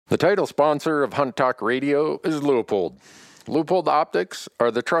The title sponsor of Hunt Talk Radio is Leupold. Leupold optics are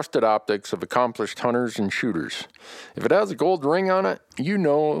the trusted optics of accomplished hunters and shooters. If it has a gold ring on it, you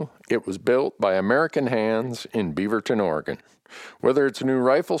know it was built by American hands in Beaverton, Oregon. Whether it's a new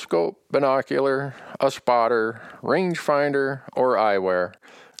rifle scope, binocular, a spotter, rangefinder, or eyewear,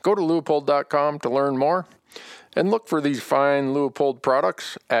 go to Leupold.com to learn more and look for these fine Leupold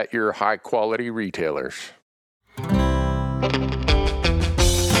products at your high-quality retailers.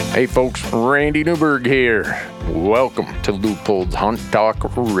 Hey folks, Randy Newberg here. Welcome to Leupold's Hunt Talk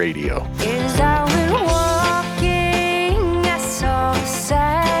Radio. As I went walking, I saw a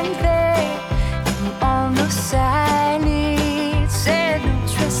sign there, and on the sign it said no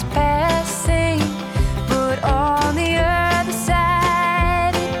trespassing, but on the other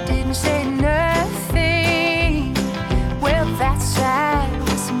side it didn't say nothing. Well, that side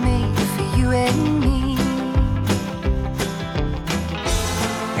was made for you and me.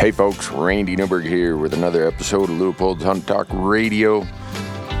 Hey folks, Randy Newberg here with another episode of Leupold's Hunt Talk Radio.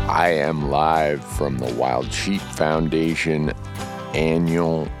 I am live from the Wild Sheep Foundation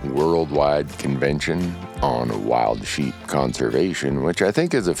annual worldwide convention on wild sheep conservation, which I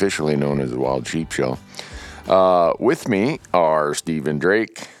think is officially known as the Wild Sheep Show. With me are Stephen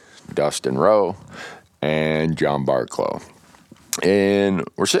Drake, Dustin Rowe, and John Barclow. And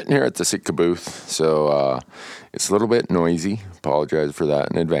we're sitting here at the Sitka booth, so it's a little bit noisy. Apologize for that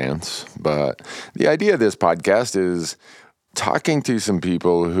in advance. But the idea of this podcast is talking to some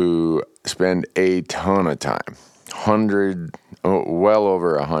people who spend a ton of time, well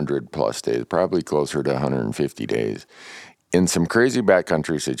over 100 plus days, probably closer to 150 days, in some crazy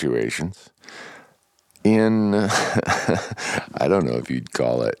backcountry situations, in, I don't know if you'd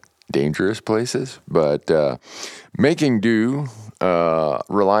call it dangerous places, but making do,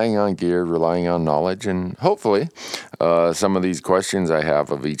 relying on gear, relying on knowledge, and hopefully some of these questions I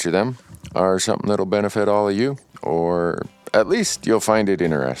have of each of them are something that'll benefit all of you, or at least you'll find it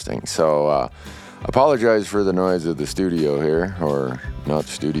interesting. So apologize for the noise of the studio here, or not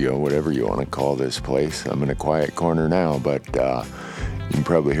studio, whatever you want to call this place. I'm in a quiet corner now, but you can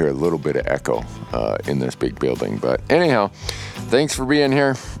probably hear a little bit of echo in this big building. But anyhow, thanks for being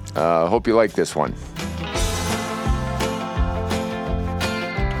here. Hope you like this one.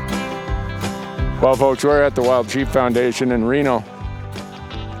 Well, folks, we're at the Wild Sheep Foundation in Reno,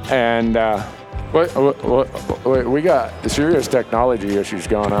 and we got serious technology issues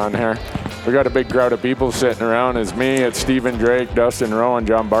going on here. We got a big crowd of people sitting around. It's me, it's Stephen Drake, Dustin Rowe, and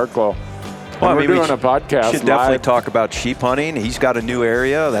John Barclow. Well, we're doing a podcast. Should definitely talk about sheep hunting. He's got a new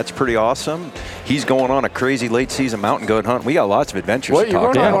area. That's pretty awesome. He's going on a crazy late season mountain goat hunt. We got lots of adventures to talk about.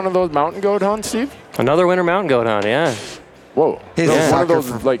 What, you going on one of those mountain goat hunts, Steve? Another winter mountain goat hunt, yeah. Whoa. One of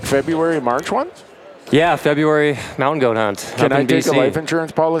those like February, March ones? Yeah, February mountain goat hunt. Can I take a life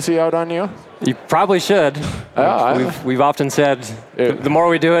insurance policy out on you? You probably should. We've often said the more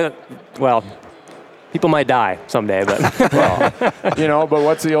we do it, well, people might die someday, but well, but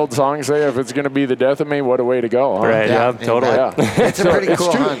what's the old song say? If it's going to be the death of me, what a way to go, huh? Right, yeah, totally. Yeah. It's a pretty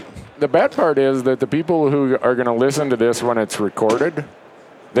cool hunt. The bad part is that the people who are going to listen to this when it's recorded,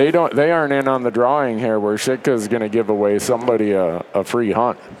 they aren't in on the drawing here where Sitka's going to give away somebody a free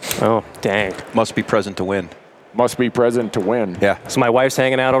hunt. Oh, dang. Must be present to win. Must be present to win. Yeah. So my wife's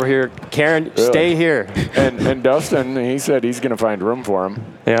hanging out over here. Karen, stay here. And Dustin, he said he's going to find room for him.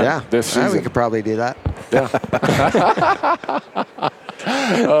 Yeah. This season. We could probably do that. Yeah.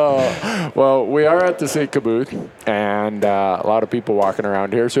 Well, we are at the Sitka booth, and a lot of people walking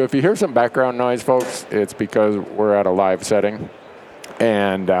around here. So if you hear some background noise, folks, it's because we're at a live setting.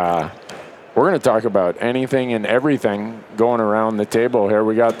 And we're going to talk about anything and everything going around the table here.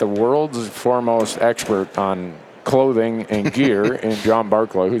 We got the world's foremost expert on clothing and gear in John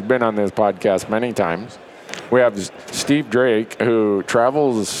Barclow, who's been on this podcast many times. We have Steve Drake, who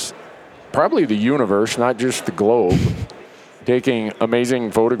travels probably the universe, not just the globe, taking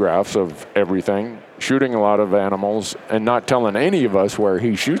amazing photographs of everything, shooting a lot of animals, and not telling any of us where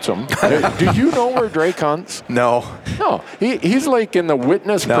he shoots them. Do you know where Drake hunts? No. No. He's like in the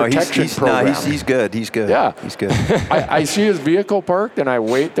witness protection program. No, he's good. He's good. Yeah. He's good. I see his vehicle parked, and I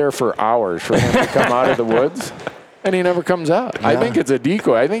wait there for hours for him to come out of the woods, and he never comes out. Yeah. I think it's a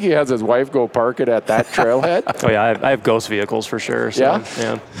decoy. I think he has his wife go park it at that trailhead. Oh, yeah. I have ghost vehicles for sure. So,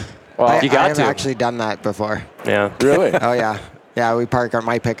 yeah. Well, I have actually done that before. Yeah. Really? Oh, yeah. Yeah, we park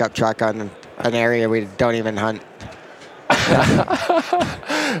my pickup truck on an area we don't even hunt.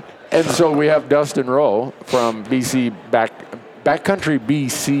 And so we have Dustin Rowe from BC, Backcountry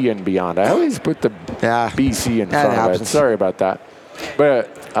BC and beyond. I always put the BC in front of it. Sorry about that.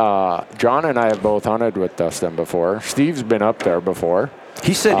 But John and I have both hunted with Dustin before. Steve's been up there before.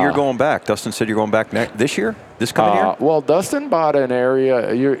 He said you're going back. Dustin said you're going back this year? This coming year? Well, Dustin bought an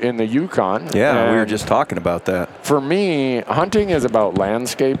area in the Yukon. Yeah, we were just talking about that. For me, hunting is about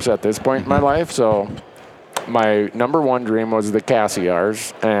landscapes at this point in my life. So my number one dream was the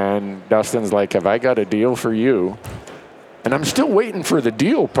Cassiars. And Dustin's like, have I got a deal for you? And I'm still waiting for the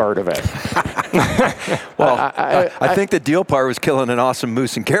deal part of it. Well, I think the deal part was killing an awesome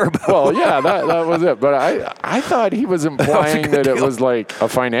moose and caribou. Well, yeah, that was it. But I thought he was implying that it was like a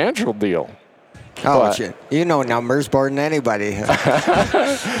financial deal. Oh, you know numbers more than anybody.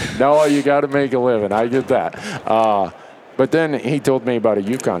 No, you got to make a living. I get that. But then he told me about a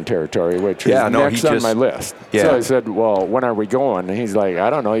Yukon territory, which is next on my list. Yeah. So I said, well, when are we going? And he's like,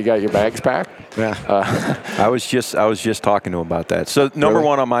 I don't know. You got your bags packed? Yeah. I was just talking to him about that. So number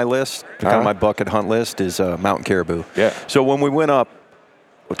one on my list, kind of my bucket hunt list, is mountain caribou. Yeah. So when we went up,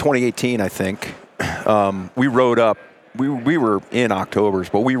 2018, I think, we rode up. We were in October,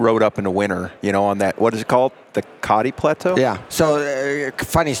 but we rode up in the winter, on that, what is it called? The Cotty Plateau? Yeah. So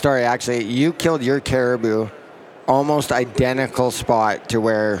funny story, actually. You killed your caribou almost identical spot to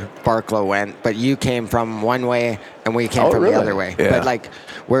where Barklow went, but you came from one way and we came from the other way. Yeah. But like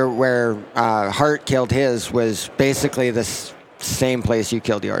where Hart killed his was basically the same place you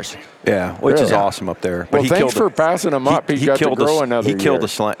killed yours. Yeah, which is awesome up there. But well, thanks for passing him up. He got to grow another year. He killed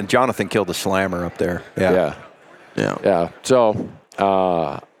Jonathan killed the slammer up there. Yeah. So,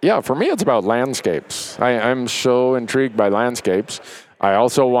 for me, it's about landscapes. I'm so intrigued by landscapes. I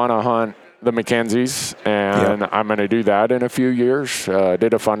also want to hunt the Mackenzies, and I'm going to do that in a few years.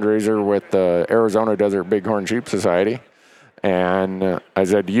 Did a fundraiser with the Arizona Desert Bighorn Sheep Society, and I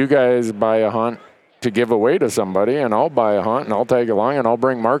said, you guys buy a hunt to give away to somebody, and I'll buy a hunt, and I'll tag along, and I'll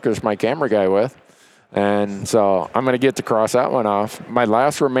bring Marcus, my camera guy, with. And so I'm going to get to cross that one off. My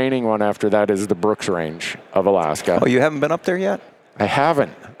last remaining one after that is the Brooks Range of Alaska. Oh, you haven't been up there yet? I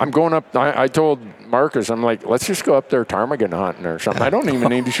haven't. I'm going up. I told Marcus, I'm like, let's just go up there ptarmigan hunting or something. I don't even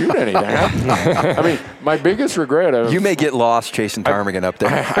need to shoot anything. I mean, my biggest regret. You may get lost chasing ptarmigan up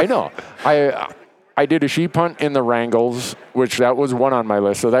there. I know. I did a sheep hunt in the Wrangles, which that was one on my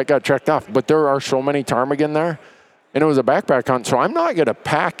list, so that got checked off. But there are so many ptarmigan there, and it was a backpack hunt, so I'm not going to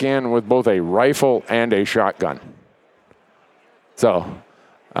pack in with both a rifle and a shotgun. So...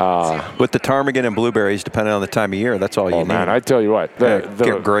 with the ptarmigan and blueberries, depending on the time of year, that's all you need. Oh, man, I tell you what.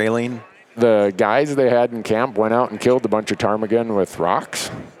 The grayling. The guys they had in camp went out and killed a bunch of ptarmigan with rocks.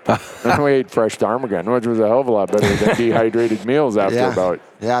 And we ate fresh ptarmigan, which was a hell of a lot better than dehydrated meals after about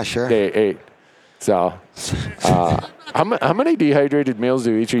day 8. So, how many dehydrated meals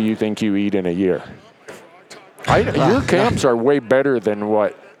do each of you think you eat in a year? Your camps are way better than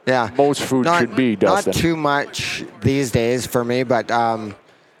what most food should be, Dustin. Not too much these days for me, but...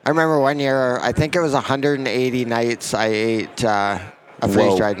 I remember one year, I think it was 180 nights I ate a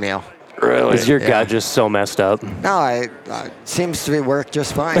freeze-dried meal. Really? Is your gut just so messed up? No, it seems to work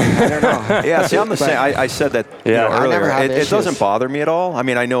just fine. I don't know. Yeah, see, I'm the same. I said that earlier. It doesn't bother me at all. I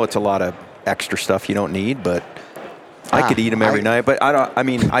mean, I know it's a lot of extra stuff you don't need, but I could eat them every night. But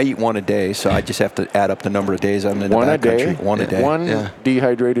I eat one a day, so I just have to add up the number of days I'm in the backcountry. One a day. One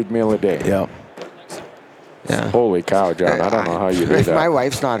dehydrated meal a day. Yeah. Yeah. Holy cow, John. I don't know how you do that. If my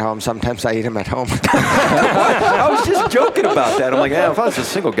wife's not home, sometimes I eat them at home. I was just joking about that. I'm like, if I was a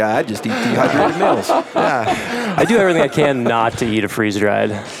single guy, I'd just eat dehydrated meals. Yeah. I do everything I can not to eat a freeze-dried.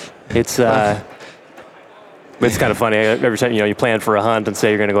 It's kind of funny. Every time, you plan for a hunt and say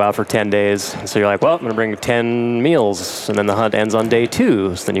you're going to go out for 10 days. So you're like, well, I'm going to bring 10 meals. And then the hunt ends on day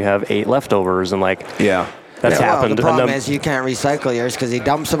 2. So then you have 8 leftovers. And that's happened. The problem is you can't recycle yours because he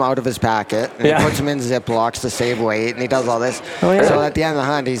dumps them out of his packet and he puts them in Ziplocs to save weight and he does all this. Oh, yeah. So at the end of the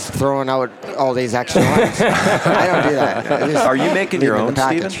hunt, he's throwing out all these extra ones. I don't do that. Are you making your own,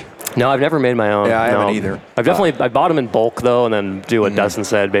 Steven? No, I've never made my own. Yeah, I haven't either. I bought them in bulk though, and then do what Dustin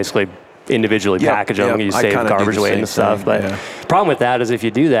said, basically individually package them. You save garbage weight and stuff. But the problem with that is if you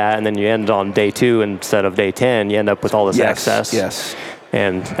do that and then you end on day 2 instead of day 10, you end up with all this excess. Yes.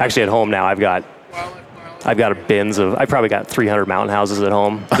 And actually at home now, I've got a bins of. I probably got 300 mountain houses at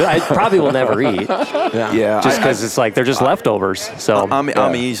home. I probably will never eat. Just because it's like they're just leftovers. So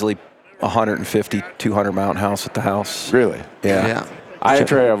I'm easily 150, 200 mountain house at the house. Really? Yeah. I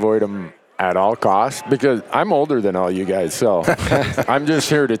try to avoid them at all costs because I'm older than all you guys. So I'm just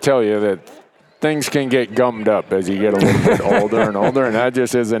here to tell you that things can get gummed up as you get a little bit older and older, and that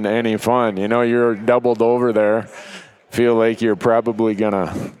just isn't any fun. You're doubled over there. Feel like you're probably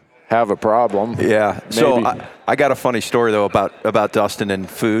gonna have a problem. Yeah. Maybe. So I got a funny story though about Dustin and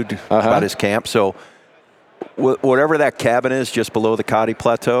food, about his camp. So whatever that cabin is just below the Cotty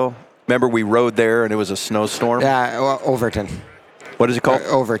Plateau, remember we rode there and it was a snowstorm? Yeah, Overton. What is it called?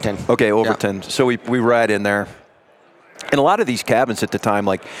 Overton. Okay, Overton. Yeah. So we ride in there. And a lot of these cabins at the time,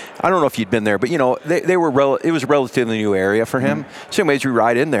 like, I don't know if you'd been there, but, you know, they were it was a relatively new area for him. So anyways, we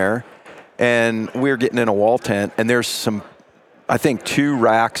ride in there, and we're getting in a wall tent, and there's some, I think, 2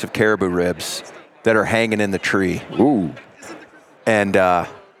 racks of caribou ribs that are hanging in the tree. Ooh. And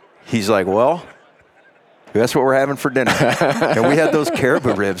he's like, well, that's what we're having for dinner. And we had those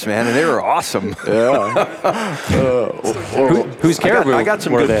caribou ribs, man, and they were awesome. Yeah. Who's caribou? I got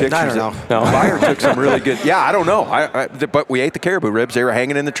some good pictures. I don't know. No. Buyer took some really good. Yeah, I don't know. But we ate the caribou ribs. They were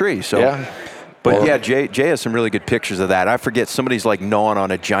hanging in the tree. So. Yeah. But yeah, Jay has some really good pictures of that. I forget, somebody's like gnawing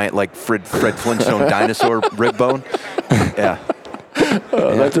on a giant, like Fred Flintstone dinosaur rib bone. Yeah.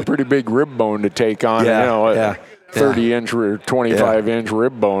 That's a pretty big rib bone to take on. Yeah. You know, yeah. 30-inch or 25-inch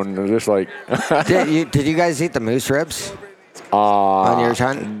rib bone. Just like. Did you guys eat the moose ribs on your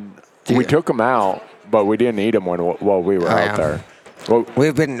hunt? We took them out, but we didn't eat them while we were out there. Well,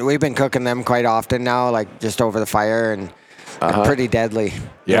 we've been cooking them quite often now, like just over the fire, and they're pretty deadly.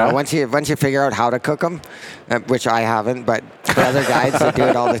 Yeah. You know, once you figure out how to cook them, which I haven't, but the other guides that do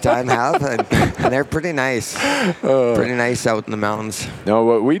it all the time have, and they're pretty nice. Pretty nice out in the mountains. No,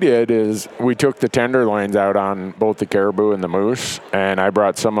 what we did is we took the tenderloins out on both the caribou and the moose, and I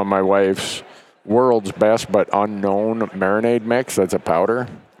brought some of my wife's world's best but unknown marinade mix. That's a powder,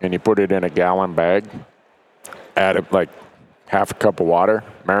 and you put it in a gallon bag, add it like half a cup of water,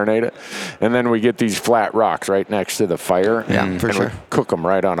 marinate it, and then we get these flat rocks right next to the fire. Yeah, for sure. We cook them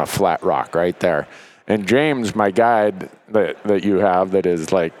right on a flat rock right there. And James, my guide that you have, that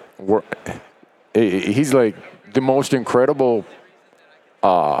is like, he's like the most incredible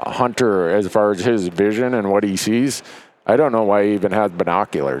hunter as far as his vision and what he sees. I don't know why he even has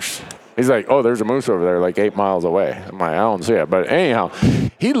binoculars. He's like, oh, there's a moose over there like 8 miles away. I'm like, I don't see it. But anyhow,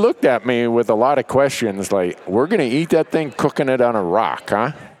 he looked at me with a lot of questions like, we're going to eat that thing cooking it on a rock,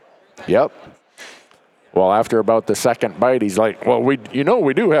 huh? Yep. Well, after about the second bite, he's like, well, we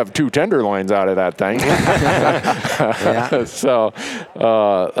do have 2 tenderloins out of that thing. So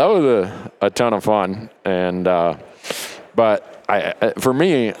that was a ton of fun. And but for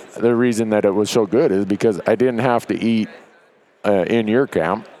me, the reason that it was so good is because I didn't have to eat in your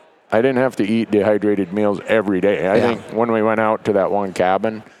camp. I didn't have to eat dehydrated meals every day. I think when we went out to that one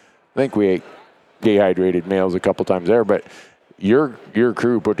cabin, I think we ate dehydrated meals a couple times there. But your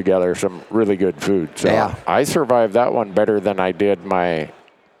crew put together some really good food. So I survived that one better than I did my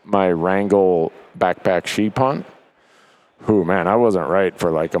Wrangell backpack sheep hunt. Ooh, man, I wasn't right for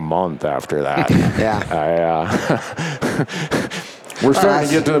like a month after that. We're starting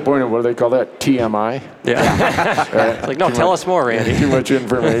to get to the point of what do they call that? TMI? Yeah. It's like, no, tell us more, Randy. Too much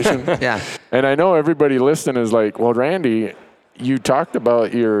information. Yeah. And I know everybody listening is like, well, Randy, you talked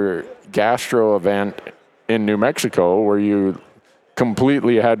about your gastro event in New Mexico where you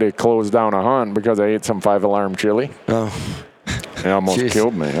completely had to close down a hunt because I ate some 5-alarm chili. Oh. It almost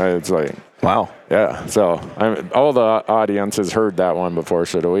killed me. It's like, wow. Yeah. So all the audience has heard that one before,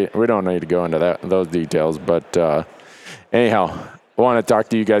 so we don't need to go into those details. But anyhow, I want to talk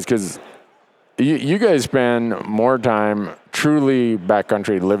to you guys because you guys spend more time truly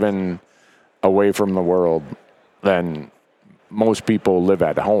backcountry living away from the world than most people live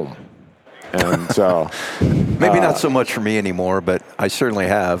at home. And so maybe not so much for me anymore, but I certainly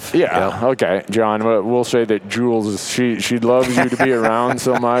have. Yeah. Okay, John. We'll say that Jules, she loves you to be around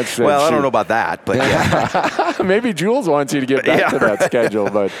so much. That well, I don't know about that, but yeah. Maybe Jules wants you to get back to that schedule.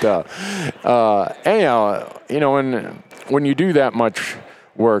 But anyhow, you know, when you do that much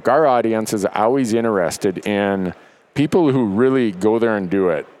work, our audience is always interested in people who really go there and do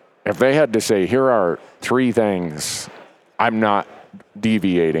it. If they had to say, here are 3 things I'm not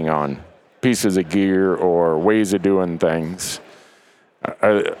deviating on, pieces of gear or ways of doing things.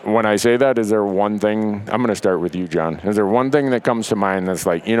 When I say that, is there one thing, I'm going to start with you, John. Is there one thing that comes to mind that's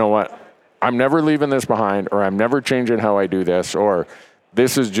like, you know what, I'm never leaving this behind, or I'm never changing how I do this, or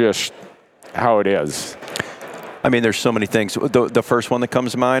this is just how it is? I mean, there's so many things. The first one that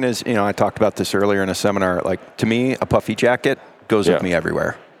comes to mind is, you know, I talked about this earlier in a seminar. Like, to me, a puffy jacket goes with me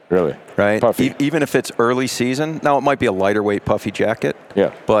everywhere. Really? Right? Puffy. Even if it's early season. Now, it might be a lighter weight puffy jacket.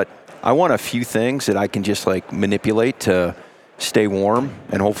 Yeah. But I want a few things that I can just, like, manipulate to stay warm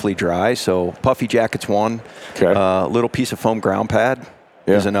and hopefully dry. So puffy jacket's one. Okay. Little piece of foam ground pad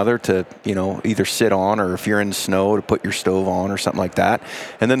is another to, you know, either sit on, or if you're in snow, to put your stove on or something like that.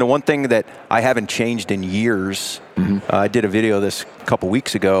 And then the one thing that I haven't changed in years, I did a video of this a couple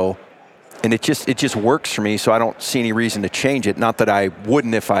weeks ago, and it just works for me, so I don't see any reason to change it. Not that I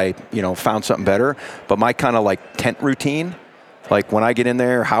wouldn't if I, you know, found something better, but my kind of like tent routine Like when I get in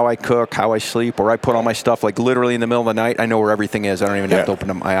there, how I cook, how I sleep, or I put all my stuff, like literally in the middle of the night, I know where everything is. I don't even have to open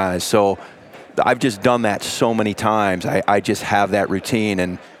up my eyes. So I've just done that so many times. I just have that routine,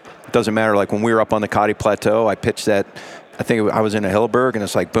 and it doesn't matter. Like when we were up on the Cotty Plateau, I pitched that. I think I was in a Hilleberg, and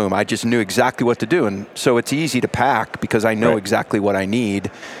it's like, boom, I just knew exactly what to do. And so it's easy to pack because I know exactly what I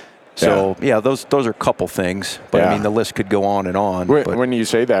need. So, those are a couple things. But, I mean, the list could go on and on. When you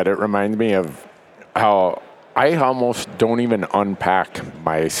say that, it reminds me of how I almost don't even unpack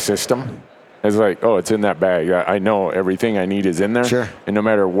my system. It's like, oh, it's in that bag. I know everything I need is in there. Sure. And no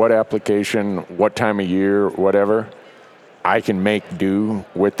matter what application, what time of year, whatever, I can make do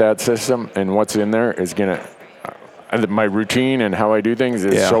with that system. And what's in there is going to... my routine and how I do things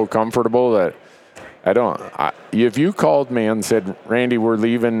is so comfortable that if you called me and said, Randy, we're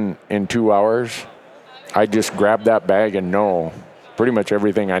leaving in 2 hours, I just grab that bag and know pretty much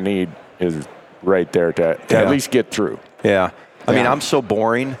everything I need is right there to at least get through. Yeah. I mean, I'm so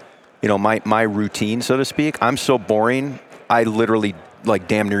boring, my routine, so to speak, I'm so boring. I literally like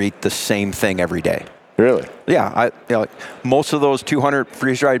damn near eat the same thing every day. Really? Yeah, like most of those 200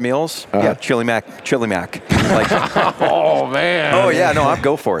 freeze-dried meals, chili mac. Like, oh man. Oh yeah, no, I'll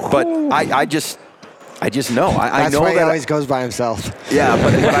go for it. But I just know. I That's know why that he always goes by himself. Yeah,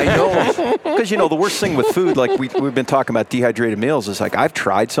 but I know because the worst thing with food, like we've been talking about dehydrated meals, is like I've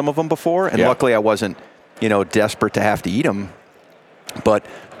tried some of them before, and luckily I wasn't desperate to have to eat them. But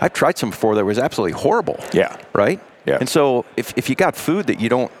I've tried some before that was absolutely horrible. Yeah. Right. Yeah. And so if you got food that you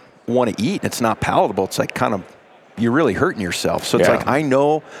don't want to eat, it's not palatable, it's like kind of you're really hurting yourself. So it's like I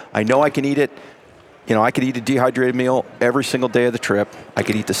know I can eat it. I could eat a dehydrated meal every single day of the trip. I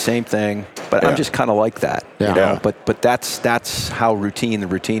could eat the same thing, but I'm just kind of like that. But that's how routine the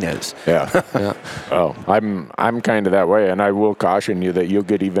routine is. Oh, I'm kind of that way, and I will caution you that you'll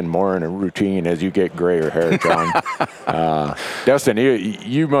get even more in a routine as you get grayer hair, John. Dustin,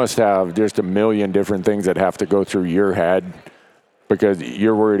 you must have just a million different things that have to go through your head because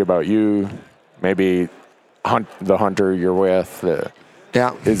you're worried about you, maybe the hunter you're with.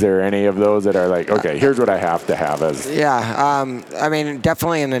 Is there any of those that are like, okay, here's what I have to have as... I mean,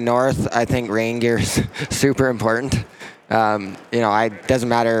 definitely in the north, I think rain gear is super important. It doesn't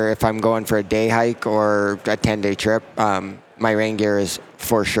matter if I'm going for a day hike or a 10-day trip. My rain gear is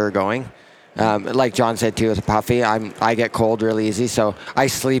for sure going. Like John said too, with the puffy, I get cold really easy, so I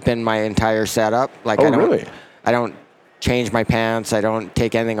sleep in my entire setup. Like, really? I don't change my pants. I don't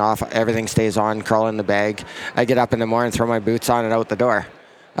take anything off. Everything stays on, crawl in the bag. I get up in the morning, throw my boots on and out the door.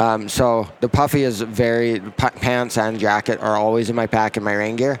 So the puffy is pants and jacket are always in my pack in my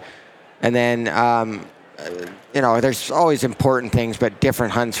rain gear. And then, there's always important things, but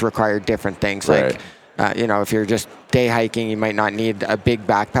different hunts require different things. Right. Like, if you're just day hiking, you might not need a big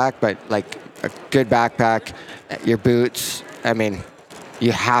backpack, but like a good backpack, your boots,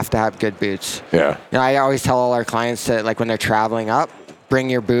 you have to have good boots. Yeah. I always tell all our clients that, like, when they're traveling up,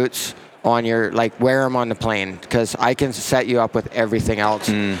 bring your boots on wear them on the plane, because I can set you up with everything else,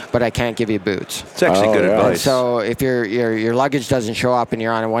 but I can't give you boots. It's actually good advice. So if your luggage doesn't show up and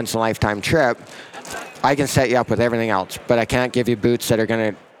you're on a once in a lifetime trip, I can set you up with everything else, but I can't give you boots that are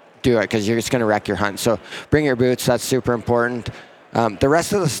going to do it because you're just going to wreck your hunt. So bring your boots. That's super important. The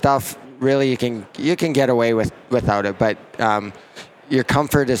rest of the stuff, really, you can get away without it, but your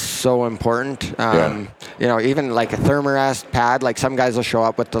comfort is so important. Even like a Thermarest pad, like some guys will show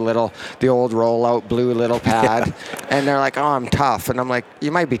up with the old rollout blue little pad and they're like, oh, I'm tough. And I'm like,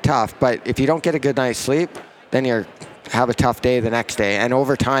 you might be tough, but if you don't get a good night's sleep, then you're have a tough day the next day. And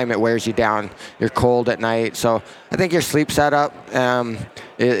over time, it wears you down. You're cold at night. So I think your sleep setup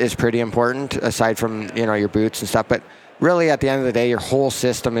is pretty important, aside from, your boots and stuff. But really, at the end of the day, your whole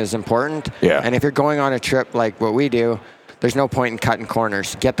system is important. Yeah. And if you're going on a trip like what we do, there's no point in cutting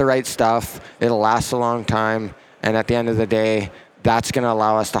corners. Get the right stuff. It'll last a long time. And at the end of the day, that's going to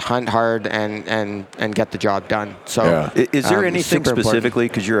allow us to hunt hard and get the job done. So, is there anything specifically,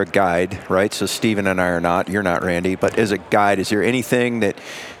 because you're a guide, right? So Steven and I are not. You're not, Randy. But as a guide, is there anything that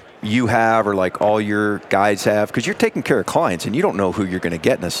you have, or like all your guides have? Because you're taking care of clients, and you don't know who you're going to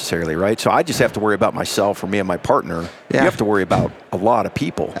get necessarily, right? So I just have to worry about myself, or me and my partner. You have to worry about a lot of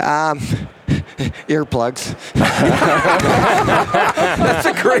people. Earplugs. That's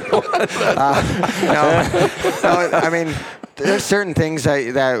a great one. No, there's certain things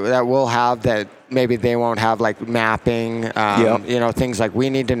that we'll have that maybe they won't have, like mapping. Things like we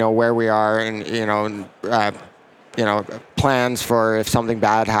need to know where we are, and plans for if something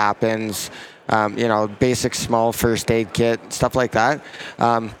bad happens. Basic small first aid kit, stuff like that.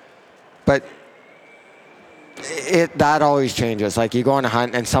 But That always changes. Like you go on a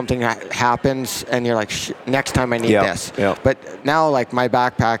hunt and something happens and you're like, next time I need this. Yeah. But now like my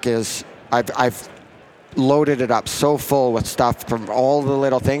backpack is, I've loaded it up so full with stuff from all the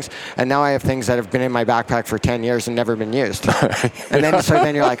little things, and now I have things that have been in my backpack for 10 years and never been used. And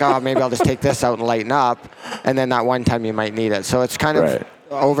then you're like, oh, maybe I'll just take this out and lighten up, and then that one time you might need it. So it's kind of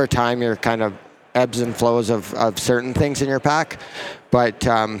over time you're kind of ebbs and flows of certain things in your pack. But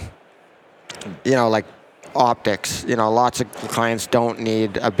like optics, lots of clients don't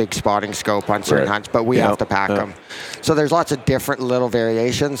need a big spotting scope on certain hunts, but we have to pack them. So there's lots of different little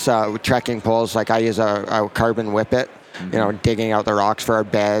variations. Trekking poles, like I use a carbon whippet, digging out the rocks for our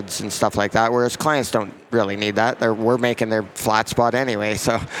beds and stuff like that, whereas clients don't really need that. We're making their flat spot anyway.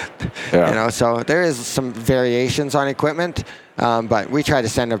 So, so there is some variations on equipment, but we try to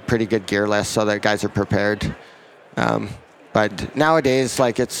send a pretty good gear list so that guys are prepared. But nowadays,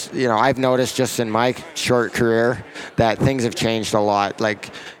 like I've noticed just in my short career that things have changed a lot.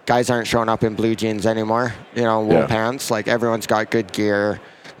 Like guys aren't showing up in blue jeans anymore, wool pants. Like everyone's got good gear.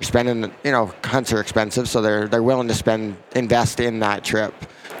 They're spending, hunts are expensive, so they're willing to invest in that trip.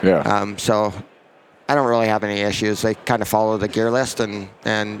 Yeah. So I don't really have any issues. They kind of follow the gear list, and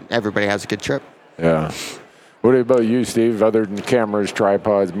everybody has a good trip. Yeah. What about you, Steve, other than cameras,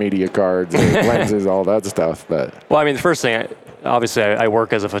 tripods, media cards, lenses, all that stuff? Well, I mean, the first thing, obviously I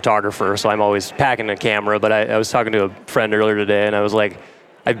work as a photographer, so I'm always packing a camera, but I was talking to a friend earlier today, and I was like,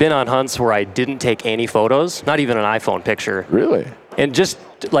 I've been on hunts where I didn't take any photos, not even an iPhone picture. Really? And just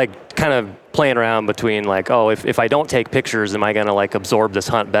like kind of playing around between like, oh, if I don't take pictures, am I going to like absorb this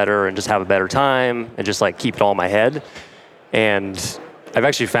hunt better and just have a better time and just like keep it all in my head? And I've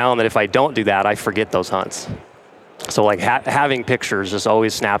actually found that if I don't do that, I forget those hunts. So like having pictures, just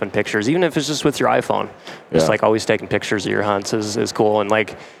always snapping pictures, even if it's just with your iPhone, just like always taking pictures of your hunts is cool. And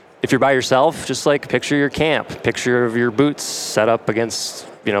like, if you're by yourself, just like picture your camp, picture of your boots set up against,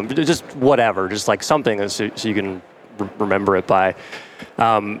 just whatever, just like something so you can remember it by.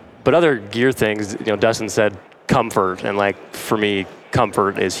 But other gear things, Dustin said comfort. And like for me,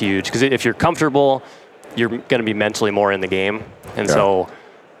 comfort is huge because if you're comfortable, you're going to be mentally more in the game. And so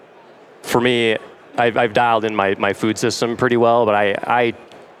for me, I've dialed in my food system pretty well, but I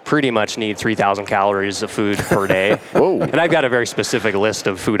pretty much need 3,000 calories of food per day. Whoa. And I've got a very specific list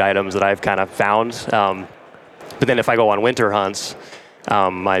of food items that I've kind of found. But then if I go on winter hunts,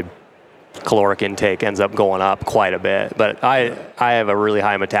 my caloric intake ends up going up quite a bit. But I have a really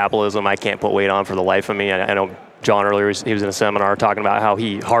high metabolism. I can't put weight on for the life of me. I know John earlier, he was in a seminar talking about how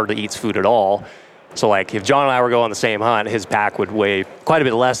he hardly eats food at all. So like if John and I were going on the same hunt, his pack would weigh quite a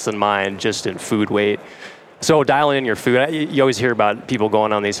bit less than mine just in food weight. So dialing in your food, you always hear about people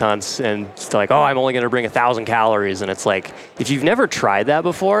going on these hunts and it's like, oh, I'm only going to bring 1,000 calories. And it's like, if you've never tried that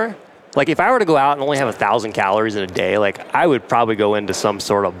before, like if I were to go out and only have 1,000 calories in a day, like I would probably go into some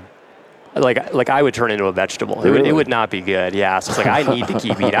sort of, like I would turn into a vegetable. Really? It would not be good. Yeah. So it's like, I need to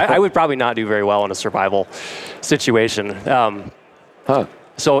keep eating. I would probably not do very well in a survival situation.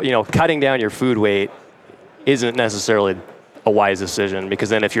 So, cutting down your food weight isn't necessarily a wise decision because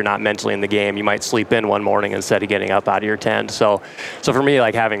then if you're not mentally in the game, you might sleep in one morning instead of getting up out of your tent. So for me,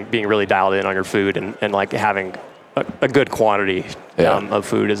 like being really dialed in on your food and like having a good quantity of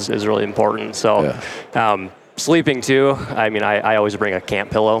food is really important. So sleeping too, I mean, I always bring a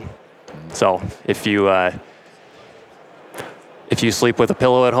camp pillow. So if you sleep with a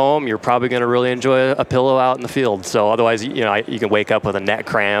pillow at home, you're probably going to really enjoy a pillow out in the field. So otherwise, you can wake up with a neck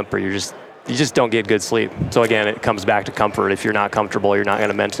cramp or you just don't get good sleep. So again, it comes back to comfort. If you're not comfortable, you're not going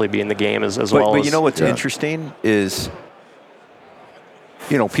to mentally be in the game as well. But you know what's interesting is,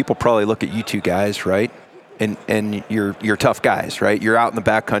 people probably look at you two guys, right? And you're tough guys, right? You're out in the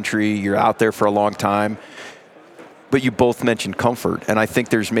backcountry. You're out there for a long time. But you both mentioned comfort. And I think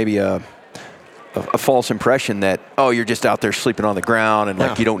there's maybe a false impression that, you're just out there sleeping on the ground and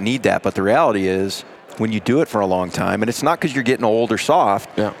like you don't need that. But the reality is when you do it for a long time, and it's not because you're getting old or soft,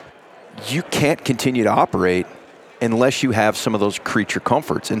 you can't continue to operate unless you have some of those creature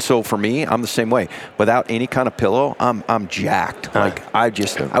comforts. And so for me, I'm the same way. Without any kind of pillow, I'm jacked. Like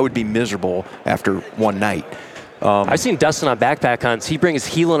I would be miserable after one night. I've seen Dustin on backpack hunts. He brings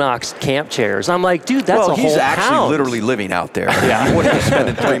Helinox camp chairs. I'm like, dude, that's a whole house. He's actually literally living out there. Yeah. What are you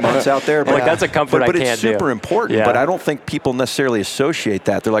spending 3 months out there? But that's a comfort I can't do. But it's super important. Yeah. But I don't think people necessarily associate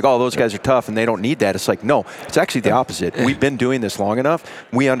that. They're like, those guys are tough and they don't need that. It's like, no, it's actually the opposite. We've been doing this long enough.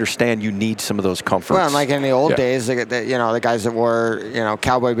 We understand you need some of those comforts. Well, and like in the old days, the guys that wore,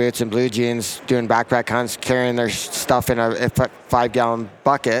 cowboy boots and blue jeans doing backpack hunts, carrying their stuff in a 5-gallon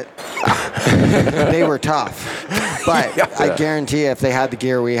bucket, they were tough. But I guarantee if they had the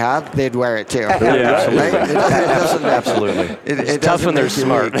gear we have, they'd wear it too. Absolutely. Right? It doesn't, Absolutely. It's tough when they're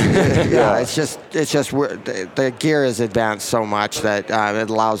smart. It's just the gear is advanced so much that it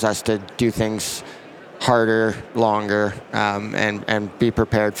allows us to do things harder, longer, and be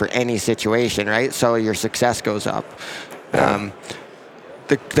prepared for any situation, right? So your success goes up.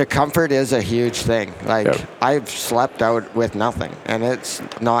 The comfort is a huge thing. I've slept out with nothing, and it's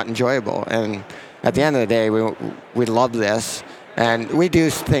not enjoyable. And at the end of the day, we love this, and we do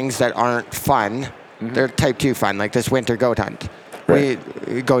things that aren't fun. Mm-hmm. They're type 2 fun, like this winter goat hunt. Right.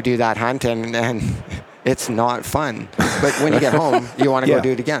 We go do that hunt, and it's not fun. But when you get home, you want to go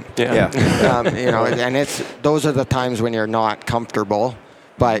do it again. And those are the times when you're not comfortable,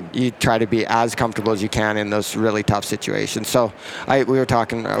 but you try to be as comfortable as you can in those really tough situations. So we were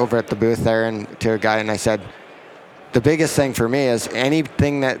talking over at the booth there and to a guy, and I said, the biggest thing for me is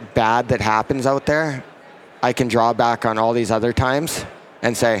anything bad that happens out there, I can draw back on all these other times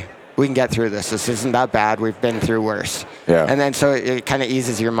and say, we can get through this. This isn't that bad. We've been through worse. Yeah. And then so it kind of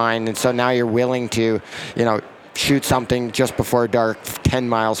eases your mind. And so now you're willing to, shoot something just before dark 10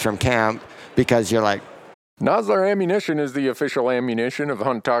 miles from camp because you're like, Nosler Ammunition is the official ammunition of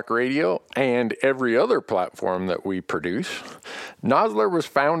Hunt Talk Radio and every other platform that we produce. Nosler was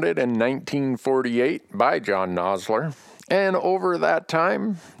founded in 1948 by John Nosler, and over that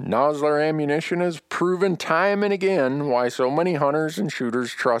time, Nosler Ammunition has proven time and again why so many hunters and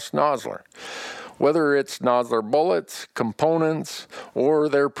shooters trust Nosler. Whether it's Nosler bullets, components, or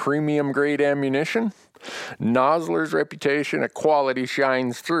their premium grade ammunition, Nosler's reputation of quality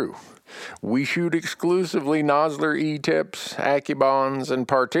shines through. We shoot exclusively Nosler E-tips, AccuBonds, and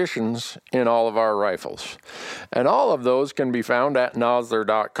partitions in all of our rifles. And all of those can be found at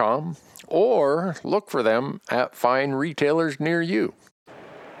nosler.com or look for them at fine retailers near you.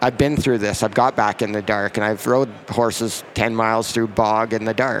 I've been through this. I've got back in the dark, and I've rode horses 10 miles through bog in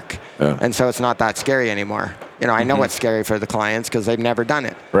the dark. Yeah. And so it's not that scary anymore. I know it's scary for the clients because they've never done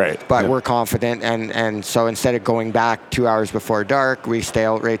it. Right. But we're confident, and so instead of going back 2 hours before dark, we stay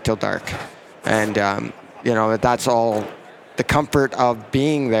out right till dark. And, that's all the comfort of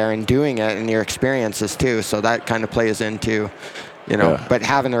being there and doing it and your experiences too. So that kind of plays into, but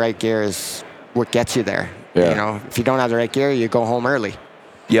having the right gear is what gets you there. Yeah. If you don't have the right gear, you go home early.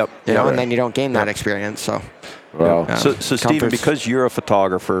 Yep. And then you don't gain that experience. So, so Stephen, because you're a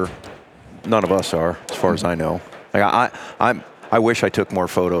photographer, none of us are, as far as I know. I wish I took more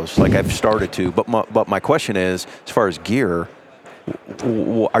photos. I've started to, but my question is, as far as gear,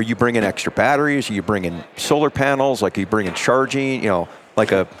 are you bringing extra batteries? Are you bringing solar panels? Are you bringing charging?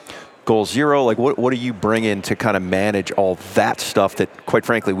 Like a Goal Zero? What are you bringing to kind of manage all that stuff that, quite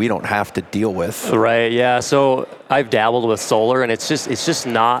frankly, we don't have to deal with? Right. Yeah. So I've dabbled with solar, and it's just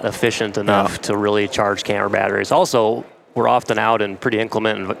not efficient enough to really charge camera batteries. Also, we're often out in pretty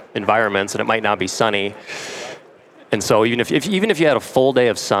inclement environments, and it might not be sunny. And so even if you had a full day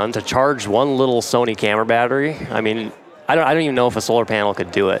of sun, to charge one little Sony camera battery, I don't even know if a solar panel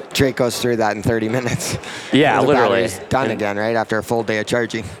could do it. Drake goes through that in 30 minutes. Yeah, the literally. Battery's done again, right, after a full day of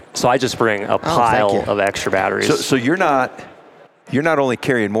charging. So I just bring a pile of extra batteries. So you're not only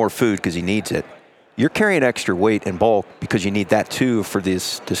carrying more food because he needs it. You're carrying extra weight in bulk because you need that too for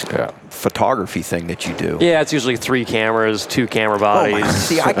this photography thing that you do. Yeah, it's usually 3 cameras, 2 camera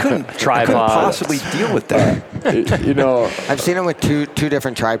bodies. I couldn't possibly deal with that. I've seen them with two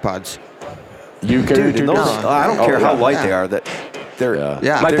different tripods. You carry two? I don't care how light they are.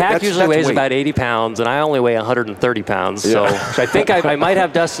 My pack usually weighs about 80 pounds, and I only weigh 130 pounds. So I think I might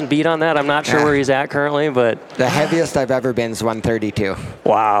have Dustin beat on that. I'm not sure where he's at currently, but the heaviest I've ever been is 132.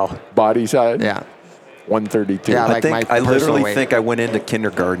 Wow. Body size? Yeah. 132. Yeah, I literally think I went into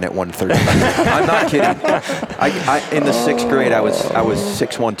kindergarten at 130. I'm not kidding. In the 6th grade, I was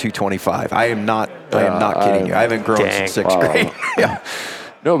 6'1", 225. I am not kidding you. I haven't grown since 6th grade. Yeah.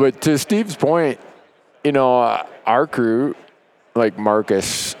 No, but to Steve's point, our crew, like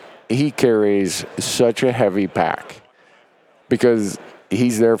Marcus, he carries such a heavy pack because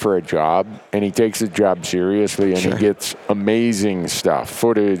he's there for a job, and he takes his job seriously, and he gets amazing stuff,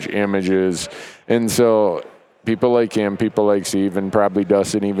 footage, images. And so people like him, people like Steve, and probably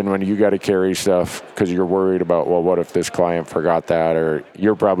Dustin, even when you got to carry stuff because you're worried about, well, what if this client forgot that? Or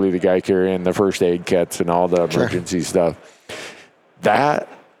you're probably the guy carrying the first aid kits and all the emergency stuff. That,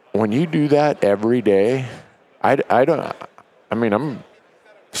 when you do that every day, I'm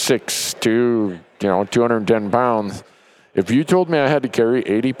 6'2", 210 pounds. If you told me I had to carry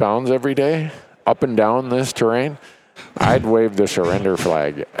 80 pounds every day up and down this terrain, I'd wave the surrender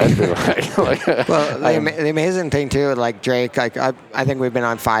flag. I'd be like well, the amazing thing too, like Drake, like I think we've been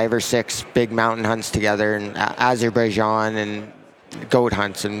on 5 or 6 big mountain hunts together in Azerbaijan and goat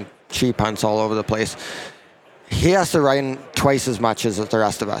hunts and sheep hunts all over the place. He has to run twice as much as the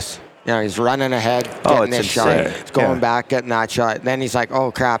rest of us. You know, he's running ahead, getting this shot. He's going back, getting that shot. Then he's like,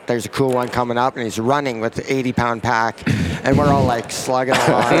 oh, crap, there's a cool one coming up. And he's running with the 80-pound pack. And we're all, like, slugging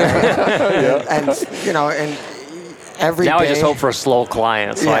along. Right? And, you know, and every now day... I just hope for a slow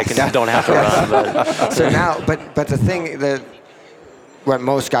client so I don't have to run. But. So now, but the thing that what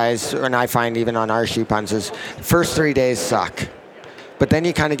most guys, and I find even on our sheep hunts, is first 3 days suck. But then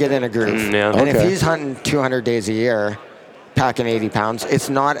you kind of get in a groove. And if he's hunting 200 days a year, packing 80 pounds, it's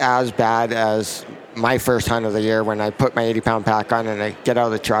not as bad as my first hunt of the year when I put my 80-pound pack on and I get out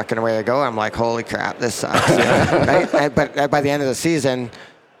of the truck and away I go. I'm like, holy crap, this sucks. Right? But by the end of the season,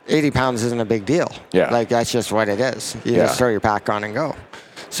 80 pounds isn't a big deal. Yeah. Like, that's just what it is. You just throw your pack on and go.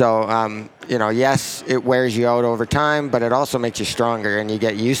 So, you know, yes, it wears you out over time, but it also makes you stronger and you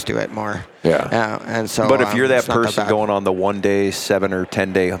get used to it more. Yeah. And so, but if you're that not person going on the 1 day, 7 or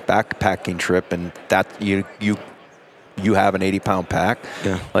 10 day backpacking trip, and that you have an 80-pound pack,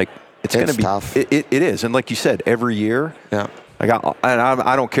 like it's going to be tough. It is, and like you said, every year,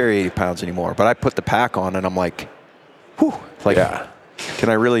 I don't carry 80 pounds anymore, but I put the pack on and I'm like, whew, like. Can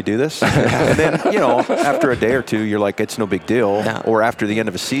I really do this? And then, you know, after a day or two, you're like, it's no big deal. Or after the end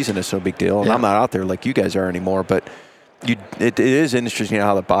of a season, it's no big deal. And I'm not out there like you guys are anymore. But it is interesting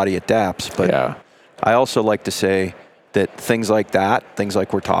how the body adapts. But I also like to say that things like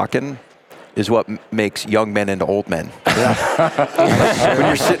we're talking, is what makes young men into old men. When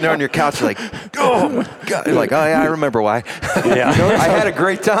you're sitting there on your couch, you're like, oh my God. You're like, oh yeah, I remember why. I had a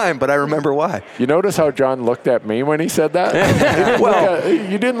great time, but I remember why. You notice how John looked at me when he said that?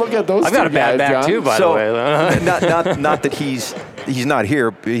 You didn't look at those I've got a bad back John. too, by the way. not that he's not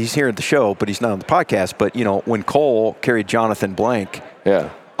here. He's here at the show, but he's not on the podcast. But, you know, when Cole carried Jonathan Blank,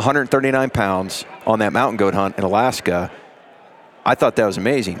 139 pounds on that mountain goat hunt in Alaska, I thought that was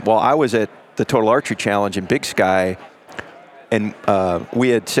amazing. Well, I was at the Total Archery Challenge in Big Sky, and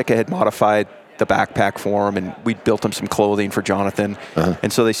Sitka had modified the backpack for him, and we built him some clothing for Jonathan.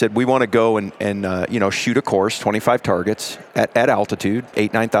 And so they said, we want to go and shoot a course, 25 targets at altitude,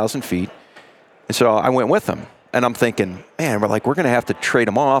 9,000 feet. And so I went with them, and I'm thinking, man, we're going to have to trade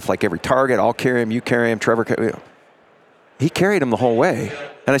them off, like every target. I'll carry him, you carry him, Trevor. He carried him the whole way.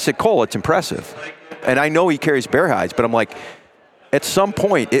 And I said, Cole, it's impressive. And I know he carries bear hides, but I'm like, at some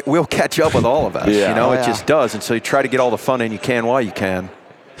point, it will catch up with all of us. You know, it just does. And so you try to get all the fun in you can while you can.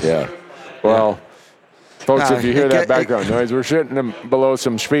 Yeah. Well, folks, if you hear that background noise, we're sitting below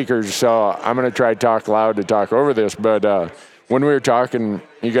some speakers, so I'm going to try to talk loud to talk over this. But when we were talking,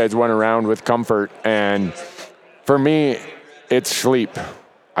 you guys went around with comfort. And for me, it's sleep.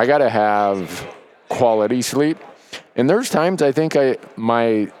 I got to have quality sleep. And there's times I think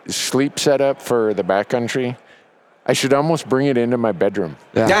my sleep setup for the backcountry, I should almost bring it into my bedroom.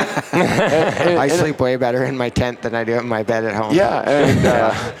 I sleep way better in my tent than I do in my bed at home. Yeah,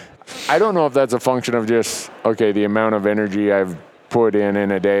 and I don't know if that's a function of just, the amount of energy I've put in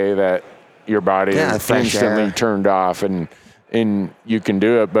a day that your body is instantly turned off and you can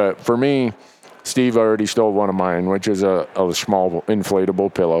do it. But for me, Steve already stole one of mine, which is a small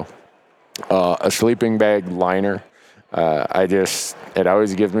inflatable pillow, a sleeping bag liner. It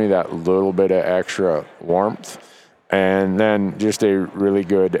always gives me that little bit of extra warmth. And then just a really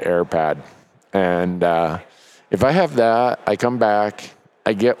good air pad. And if I have that, I come back,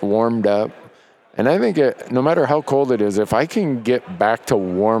 I get warmed up. And I think no matter how cold it is, if I can get back to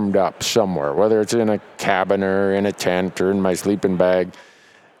warmed up somewhere, whether it's in a cabin or in a tent or in my sleeping bag,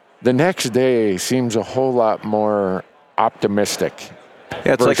 the next day seems a whole lot more optimistic.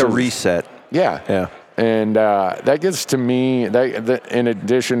 Yeah, it's like a reset. Yeah. And that gets to me, in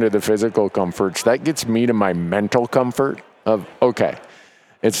addition to the physical comforts, that gets me to my mental comfort of,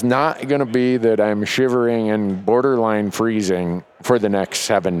 it's not going to be that I'm shivering and borderline freezing for the next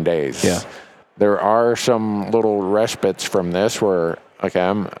 7 days. Yeah. There are some little respites from this where,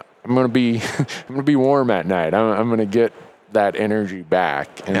 I'm going to be warm at night. I'm going to get that energy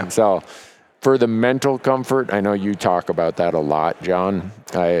back. And so for the mental comfort, I know you talk about that a lot, John.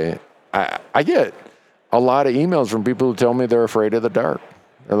 I get a lot of emails from people who tell me they're afraid of the dark.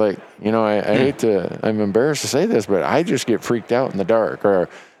 They're like, I'm embarrassed to say this, but I just get freaked out in the dark. Or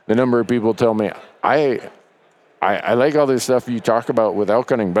the number of people tell me, I like all this stuff you talk about with elk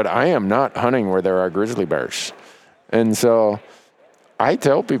hunting, but I am not hunting where there are grizzly bears. And so I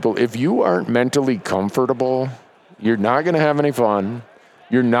tell people, if you aren't mentally comfortable, you're not going to have any fun.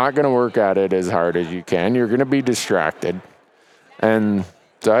 you're not going to work at it as hard as you can. You're going to be distracted. And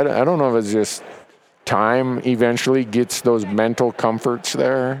so I don't know if it's just time eventually gets those mental comforts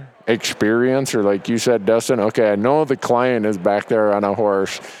there, experience, or like you said, Dustin, okay, I know the client is back there on a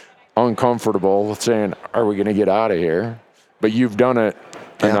horse, uncomfortable, saying, are we going to get out of here? But you've done it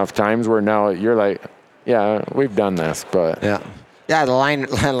enough times where now you're like, yeah, we've done this, but. Yeah, the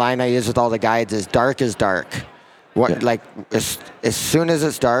line I use with all the guides is dark is dark. Like as soon as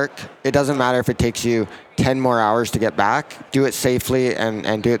it's dark, it doesn't matter if it takes you 10 more hours to get back. Do it safely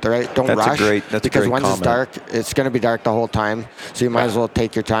and do it the right. Don't rush. Because once it's dark, it's going to be dark the whole time. So you might as well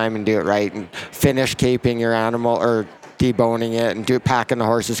take your time and do it right and finish caping your animal or deboning it and packing the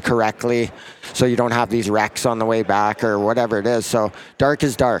horses correctly so you don't have these wrecks on the way back or whatever it is. So dark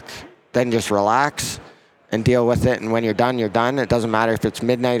is dark. Then just relax and deal with it. And when you're done, you're done. It doesn't matter if it's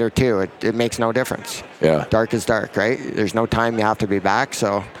midnight or 2. It makes no difference. Yeah. Dark is dark, right? There's no time you have to be back.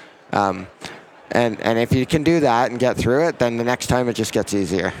 So, and if you can do that and get through it, then the next time it just gets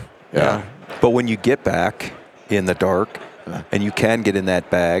easier. Yeah. But when you get back in the dark and you can get in that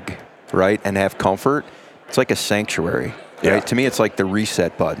bag, right, and have comfort, it's like a sanctuary, right? To me, it's like the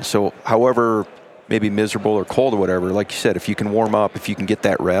reset button. So however maybe miserable or cold or whatever, like you said, if you can warm up, if you can get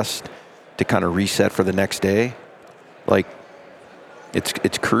that rest to kind of reset for the next day, like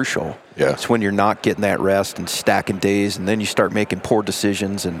it's crucial. Yeah. It's when you're not getting that rest and stacking days, and then you start making poor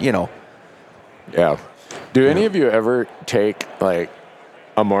decisions, and Yeah. Do any of you ever take like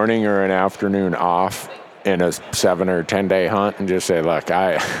a morning or an afternoon off in a 7 or 10 day hunt and just say, look,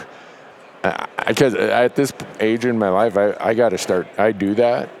 because at this age in my life, I got to start. I do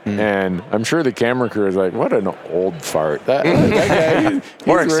that, and I'm sure the camera crew is like, "What an old fart!" That guy,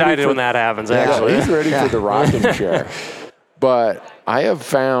 we're excited when that happens. Actually, he's ready for the rocking chair. But I have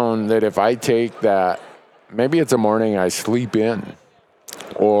found that if I take that, maybe it's a morning I sleep in,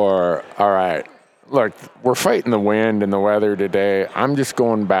 or all right, look, we're fighting the wind and the weather today. I'm just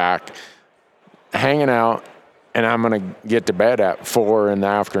going back, hanging out. And I'm going to get to bed at 4 in the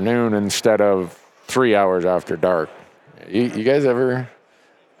afternoon instead of 3 hours after dark. You guys ever,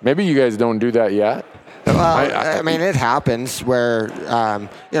 maybe you guys don't do that yet? Well, I mean, it happens where,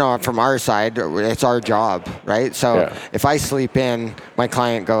 from our side, it's our job, right? So if I sleep in, my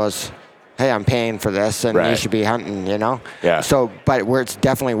client goes, hey, I'm paying for this, and you should be hunting, Yeah. So, but where it's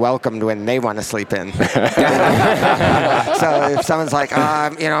definitely welcomed when they want to sleep in. So if someone's like,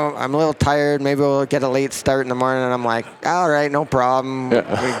 I'm a little tired, maybe we'll get a late start in the morning, and I'm like, all right, no problem.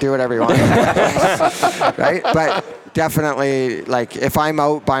 We do whatever you want. Right? But definitely, like, if I'm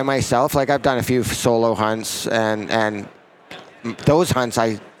out by myself, like I've done a few solo hunts, and those hunts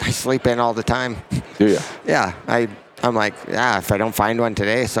I sleep in all the time. Do you? Yeah, I'm like, if I don't find one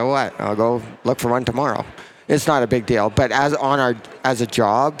today, so what? I'll go look for one tomorrow. It's not a big deal. But as a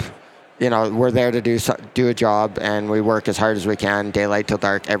job, we're there to do a job, and we work as hard as we can, daylight till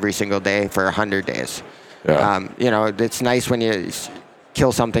dark, every single day for 100 days. Yeah. It's nice when you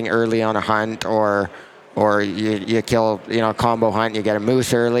kill something early on a hunt, or you kill, a combo hunt, you get a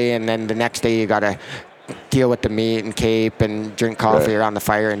moose early, and then the next day you got to deal with the meat and cape and drink coffee around the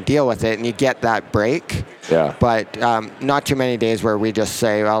fire and deal with it, and you get that break. Yeah. But not too many days where we just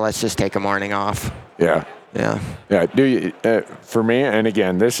say, well, let's just take a morning off. Yeah. Yeah. Yeah. Do you, for me, and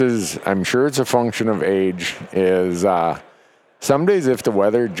again, I'm sure it's a function of age, is some days if the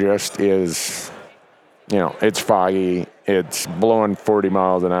weather just is, it's foggy, it's blowing 40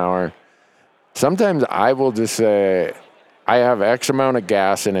 miles an hour, sometimes I will just say, I have X amount of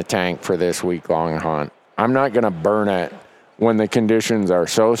gas in a tank for this week-long hunt. I'm not going to burn it when the conditions are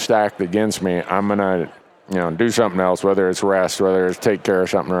so stacked against me. I'm going to, do something else, whether it's rest, whether it's take care of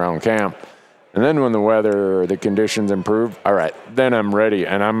something around camp. And then when the weather or the conditions improve, all right, then I'm ready,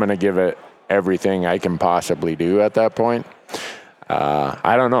 and I'm going to give it everything I can possibly do at that point.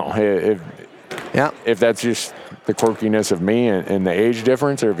 I don't know if that's just the quirkiness of me and the age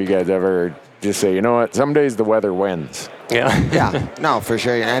difference, or if you guys ever just say, you know what, some days the weather wins. Yeah. Yeah, no, for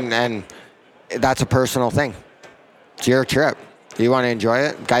sure. And that's a personal thing. It's your trip. You want to enjoy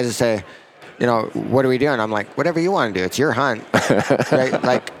it? Guys that say, what are we doing? I'm like, whatever you want to do. It's your hunt. Right?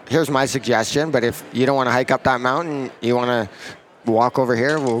 Like, here's my suggestion, but if you don't want to hike up that mountain, you want to walk over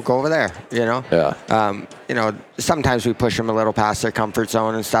here, we'll go over there, Yeah. Sometimes we push them a little past their comfort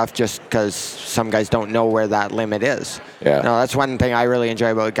zone and stuff just because some guys don't know where that limit is. Yeah. That's one thing I really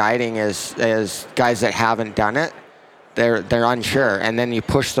enjoy about guiding is guys that haven't done it, they're unsure, and then you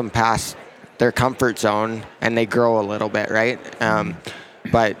push them past their comfort zone and they grow a little bit, right?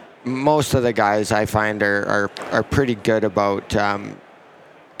 But most of the guys I find are pretty good about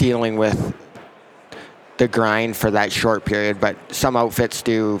dealing with the grind for that short period. But some outfits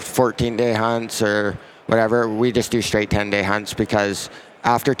do 14-day hunts or whatever. We just do straight 10-day hunts because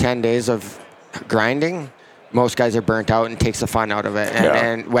after 10 days of grinding, most guys are burnt out and takes the fun out of it.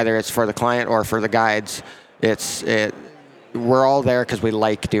 And whether it's for the client or for the guides, we're all there because we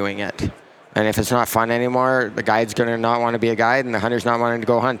like doing it. And if it's not fun anymore, the guide's going to not want to be a guide and the hunter's not wanting to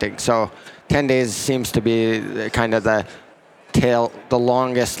go hunting. So 10 days seems to be kind of the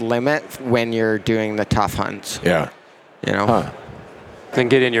longest limit when you're doing the tough hunts. Yeah. You know? Then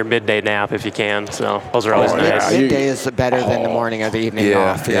get in your midday nap if you can. So those are always nice. Midday is better than the morning or the evening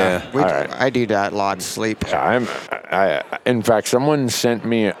off. Yeah. I do that a lot, sleep. In fact, someone sent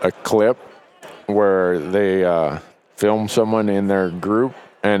me a clip where they filmed someone in their group,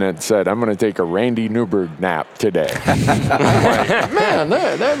 and it said, "I'm going to take a Randy Newberg nap today." I'm like, man,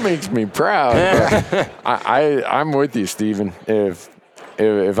 that makes me proud. I'm with you, Stephen.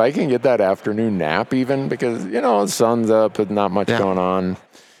 If I can get that afternoon nap even, because, the sun's up, there's not much going on.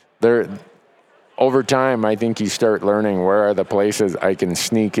 Over time, I think you start learning where are the places I can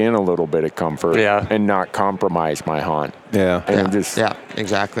sneak in a little bit of comfort and not compromise my hunt. Yeah.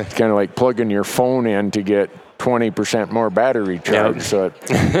 Exactly. It's kind of like plugging your phone in to get 20% more battery charge. Yep. So,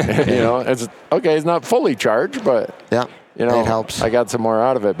 it's okay. It's not fully charged, but it helps. I got some more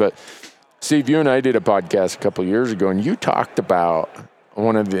out of it. But Steve, you and I did a podcast a couple of years ago, and you talked about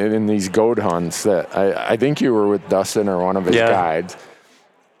in these goat hunts that I think you were with Dustin or one of his guides,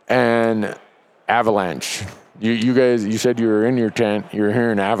 and avalanche. You guys, you said you were in your tent, you were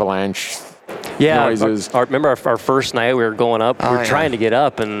hearing avalanche noises. Remember our first night we were going up, we were trying to get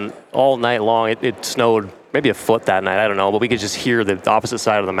up, and all night long it snowed maybe a foot that night, I don't know, but we could just hear the opposite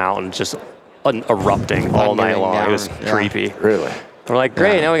side of the mountain just erupting all night long. It was creepy. Really? We're like,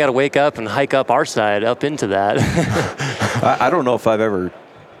 great, now we got to wake up and hike up our side up into that. I don't know if I've ever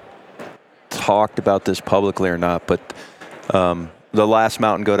talked about this publicly or not, but the last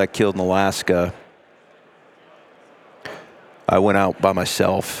mountain goat I killed in Alaska, I went out by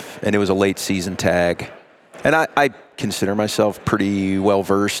myself, and it was a late season tag. And I consider myself pretty well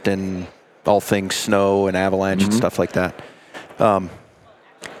versed in all things snow and avalanche and stuff like that.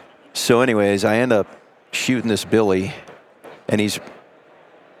 So anyways, I end up shooting this billy, and he's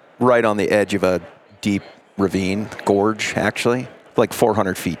right on the edge of a deep ravine, gorge actually, like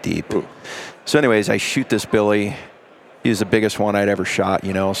 400 feet deep. Ooh. So anyways, I shoot this billy. He was the biggest one I'd ever shot,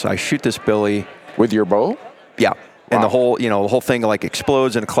 So I shoot this billy. With your bow? Yeah. Wow. And the whole thing like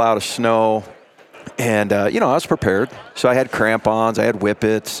explodes in a cloud of snow. And, I was prepared. So I had crampons, I had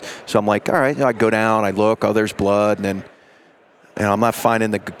whippets. So I'm like, all right, I go down, I look, there's blood. And then, I'm not finding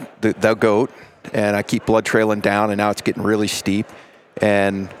the goat. And I keep blood trailing down, and now it's getting really steep.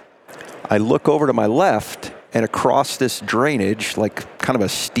 And I look over to my left, and across this drainage, like kind of a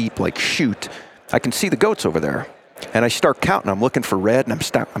steep like chute, I can see the goats over there. And I start counting. I'm looking for red,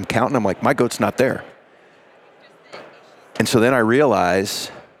 and I'm counting. I'm like, my goat's not there. And so then I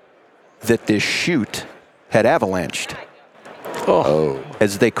realize that this chute had avalanched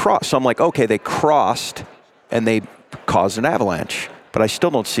as they crossed. So I'm like, okay, they crossed, and they caused an avalanche. But I still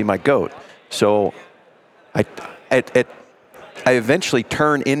don't see my goat. So I eventually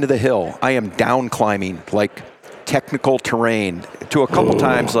turn into the hill. I am down climbing, like technical terrain, to a couple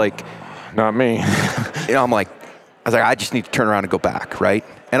times, like. Not me. I'm like, I just need to turn around and go back, right?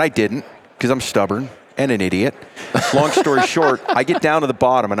 And I didn't, because I'm stubborn and an idiot. Long story short, I get down to the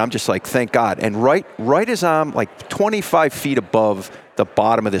bottom, and I'm just like, thank God. And right as I'm like 25 feet above the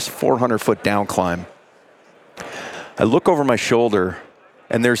bottom of this 400-foot down climb, I look over my shoulder,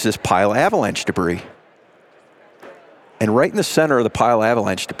 and there's this pile of avalanche debris. And right in the center of the pile of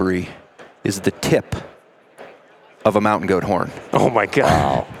avalanche debris is the tip of a mountain goat horn. Oh, my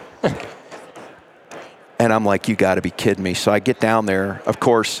God. Wow. And I'm like, you got to be kidding me. So I get down there. Of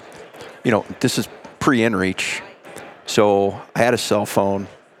course, this is pre-inReach. So I had a cell phone,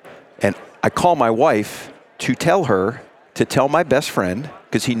 and I call my wife to tell my best friend,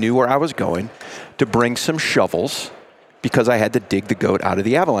 because he knew where I was going, to bring some shovels, because I had to dig the goat out of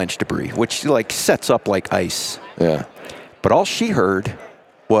the avalanche debris, which like sets up like ice. Yeah. But all she heard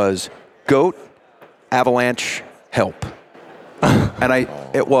was goat, avalanche, help. And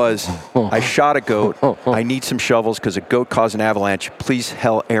I shot a goat. I need some shovels because a goat caused an avalanche. Please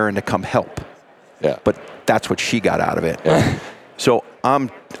tell Aaron to come help. Yeah. But that's what she got out of it. Yeah. So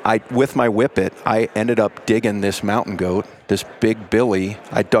with my whippet, I ended up digging this mountain goat, this big billy.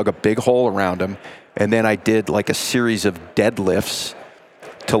 I dug a big hole around him, and then I did like a series of deadlifts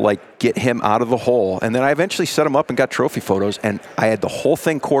to like get him out of the hole. And then I eventually set him up and got trophy photos, and I had the whole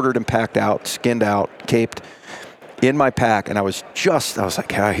thing quartered and packed out, skinned out, caped. in my pack, and I was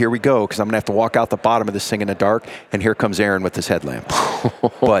like, here we go, because I'm going to have to walk out the bottom of this thing in the dark, and here comes Aaron with his headlamp.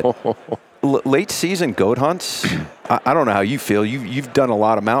 But late season goat hunts, I don't know how you feel. You've done a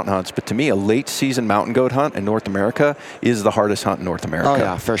lot of mountain hunts, but to me, a late season mountain goat hunt in North America is the hardest hunt in North America. Oh,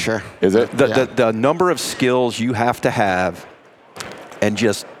 yeah, for sure. Is it? The number of skills you have to have and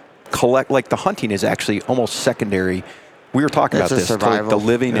just collect, like the hunting is actually almost secondary. We were talking about this, the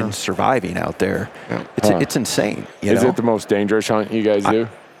living and surviving out there. Yeah. It's insane. Is it the most dangerous hunt you guys do?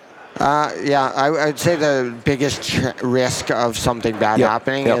 I'd say the biggest risk of something bad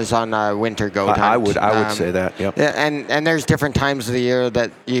happening is on a winter goat hunt. I would say that. Yep. And there's different times of the year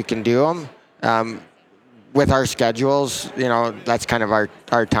that you can do them. With our schedules, that's kind of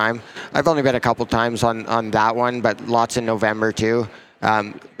our time. I've only been a couple times on that one, but lots in November too.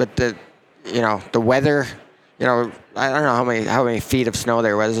 But the weather. I don't know how many feet of snow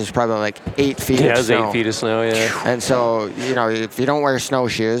there was. There's probably like 8 feet of snow. Yeah, it was 8 feet of snow, yeah. And so, if you don't wear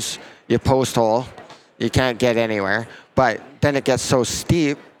snowshoes, you post hole, you can't get anywhere. But then it gets so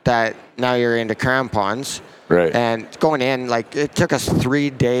steep that now you're into crampons. Right. And going in, it took us 3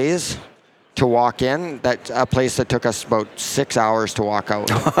 days to walk in. That's a place that took us about 6 hours to walk out.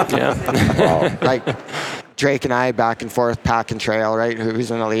 Yeah. Drake and I back and forth, pack and trail, right? Who's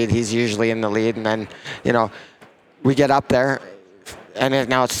in the lead? He's usually in the lead. And then, we get up there, and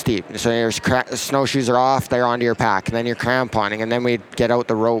now it's steep. So your snowshoes are off, they're onto your pack, and then you're cramponing. And then we'd get out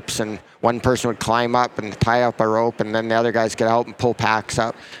the ropes, and one person would climb up and tie up a rope, and then the other guys get out and pull packs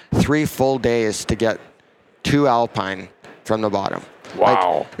up. 3 full days to get 2 alpine from the bottom.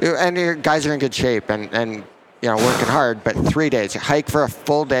 Wow. And your guys are in good shape, and working hard, but 3 days. Hike for a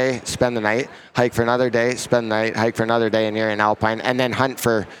full day, spend the night. Hike for another day, spend the night. Hike for another day, and you're in alpine. And then hunt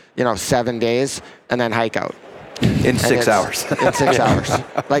for, 7 days, and then hike out. In 6 hours. In 6 hours.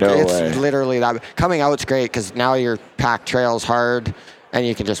 No way. Literally that. Coming out's great because now your pack trail's hard, and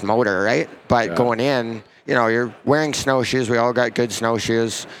you can just motor, right? But going in, you're wearing snowshoes. We all got good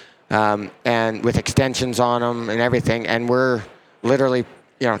snowshoes, and with extensions on them and everything. And we're literally,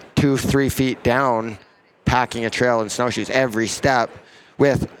 2-3 feet down, packing a trail in snowshoes every step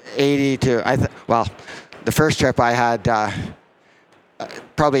with 80 to, the first trip I had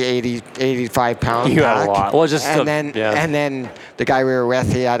probably 85 pounds. You had a lot. Well, and then the guy we were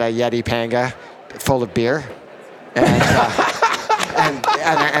with, he had a Yeti Panga full of beer and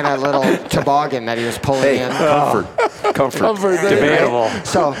a little toboggan that he was pulling in. Comfort. Debatable. Right?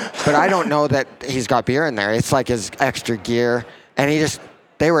 So, but I don't know that he's got beer in there. It's like his extra gear, and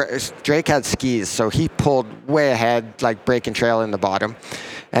Drake had skis, so he pulled way ahead, breaking trail in the bottom.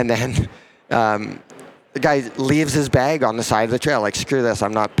 And then the guy leaves his bag on the side of the trail, screw this,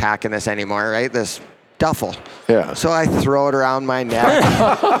 I'm not packing this anymore, right? This duffel. Yeah. So I throw it around my neck,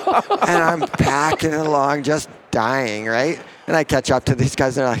 and I'm packing it along, just dying, right? And I catch up to these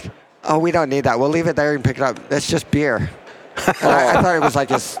guys, they're like, oh, we don't need that. We'll leave it there and pick it up. That's just beer. And I thought it was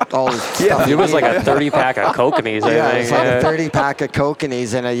all his stuff. It was like a 30-pack of Kokanees. It's like a 30-pack of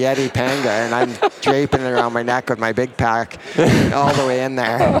Kokanees and a Yeti Panga, and I'm draping it around my neck with my big pack all the way in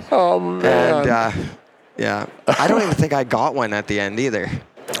there. Oh, man. And, I don't even think I got one at the end either.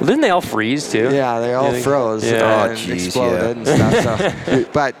 Well, didn't they all freeze, too? Yeah, they all froze and exploded and stuff. So.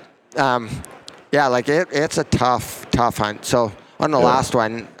 But, it's a tough hunt. So on the last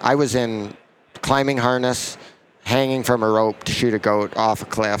one, I was in climbing harness, hanging from a rope to shoot a goat off a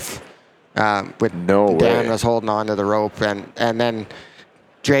cliff. Dan was holding on to the rope, and then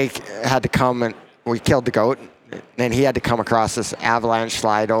Drake had to come, and we killed the goat. And he had to come across this avalanche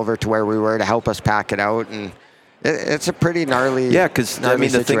slide over to where we were to help us pack it out. And it's a pretty gnarly. Yeah, because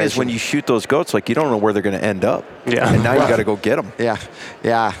the thing is, when you shoot those goats, you don't know where they're going to end up. Yeah. And now you got to go get them. Yeah.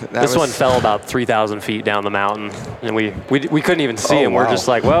 This one fell about 3,000 feet down the mountain, and we couldn't even see him. Wow. We're just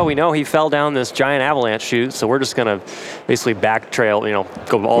like, well, we know he fell down this giant avalanche chute, so we're just going to basically back trail,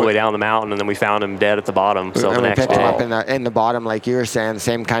 go all the way down the mountain, and then we found him dead at the bottom. So and we picked him up in the bottom, like you were saying,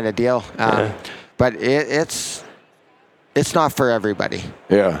 same kind of deal. But it's not for everybody.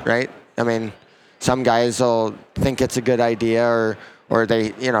 Yeah. Right? Some guys will think it's a good idea, or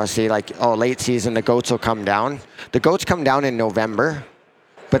they, see late season, the goats will come down. The goats come down in November,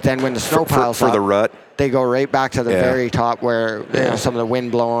 but then when the snow piles for up, the rut, they go right back to the very top where some of the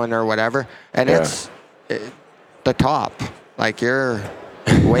wind blowing or whatever, and it's the top. You're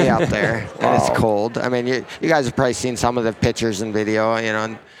way up there, and it's cold. You guys have probably seen some of the pictures and video,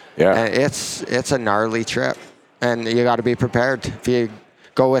 and it's a gnarly trip, and you got to be prepared. If you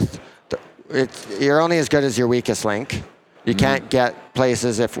go with, you're only as good as your weakest link. You can't get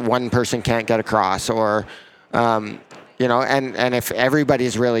places if one person can't get across, or and if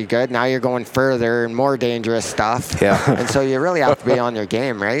everybody's really good, now you're going further and more dangerous stuff. Yeah. And so you really have to be on your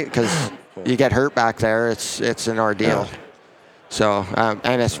game, right? Because you get hurt back there, it's an ordeal. Yeah. So,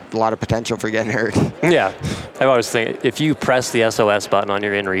 and it's a lot of potential for getting hurt. Yeah. I always think if you press the SOS button on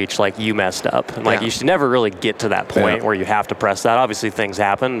your inReach, like, you messed up. And, like, you should never really get to that point where you have to press that. Obviously, things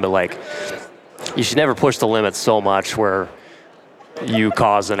happen, but, like, you should never push the limits so much where you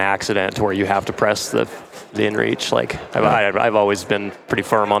cause an accident to where you have to press the inReach. Like, I've always been pretty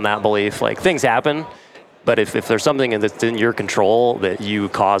firm on that belief. Like, things happen, but if there's something that's in your control that you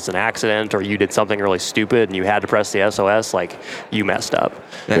caused an accident or you did something really stupid and you had to press the SOS, like, you messed up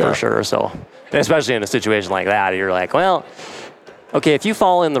for sure. So, especially in a situation like that, you're like, well, okay, if you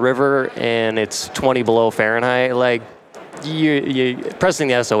fall in the river and it's 20 below Fahrenheit, like, you pressing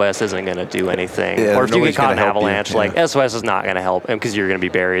the SOS isn't going to do anything. Or if you get caught in an avalanche, like, SOS is not going to help because you're going to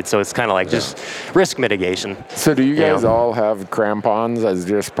be buried. So it's kind of like just risk mitigation. So do you guys all have crampons as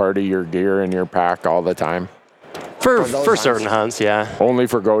just part of your gear in your pack all the time? For certain hunts, yeah. Only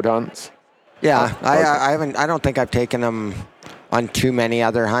for goat hunts? Yeah, I don't think I've taken them on too many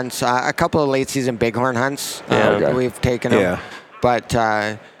other hunts. A couple of late season bighorn hunts, we've taken them. Yeah. But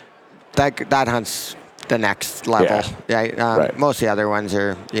that hunt's the next level. Right. Most of the other ones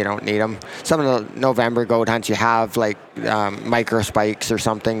you don't need them. Some of the November goat hunts you have like micro spikes or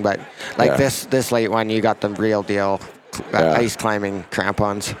something, but like this late one you got the real deal ice climbing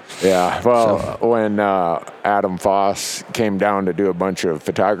crampons. Yeah. Well, when Adam Foss came down to do a bunch of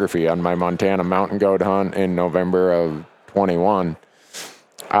photography on my Montana mountain goat hunt in November of 21,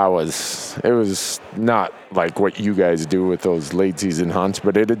 it was not like what you guys do with those late season hunts,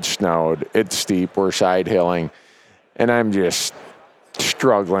 but it had snowed, it's steep, we're side hilling, and I'm just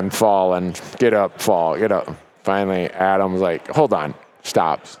struggling, falling, get up, fall, get up. Finally, Adam's like, hold on,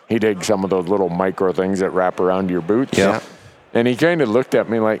 stops. He digs some of those little micro things that wrap around your boots. Yeah. And he kind of looked at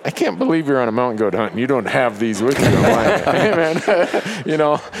me like, I can't believe you're on a mountain goat hunt and you don't have these with you. I'm like, hey,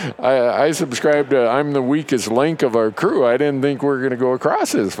 man, I subscribe to, I'm the weakest link of our crew. I didn't think we were going to go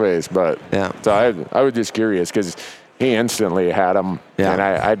across his face. But so I was just curious because he instantly had them. Yeah. And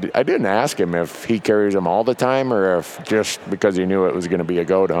I didn't ask him if he carries them all the time or if just because he knew it was going to be a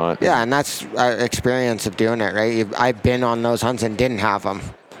goat hunt. Yeah, and that's our experience of doing it, right? I've been on those hunts and didn't have them.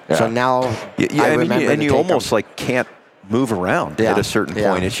 Yeah. So now I remember and you almost like can't move around at a certain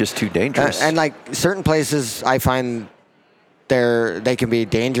point. It's just too dangerous. And like certain places, I find they can be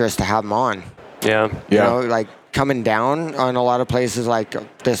dangerous to have them on. Yeah. You know, like coming down on a lot of places like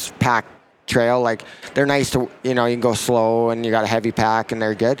this pack trail, like they're nice to, you can go slow and you got a heavy pack and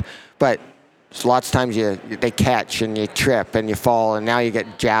they're good. But lots of times they catch and you trip and you fall and now you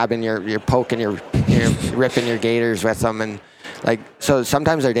get jabbing, you're poking, you're ripping your gaiters with them. And like, so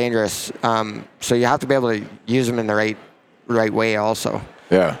sometimes they're dangerous. So you have to be able to use them in the right way also.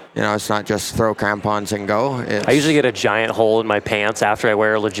 Yeah. It's not just throw crampons and go. I usually get a giant hole in my pants after I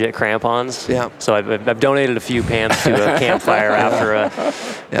wear legit crampons. Yeah. So I've donated a few pants to a campfire after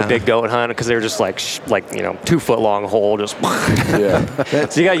a big goat hunt because they were just like 2 foot long hole. Just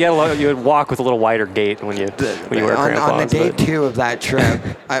So you would walk with a little wider gait when you wear crampons. On the day 2 of that trip,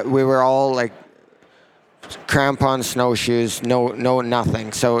 we were all like crampons, snowshoes,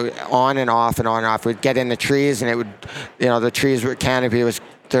 nothing. So on and off and on and off. We'd get in the trees and it would, the trees were canopy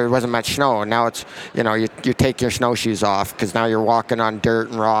there wasn't much snow. And now it's, you take your snowshoes off because now you're walking on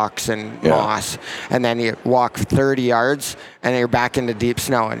dirt and rocks and moss. And then you walk 30 yards and you're back into deep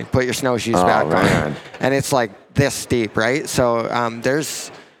snow and you put your snowshoes back on. And it's like this steep, right? So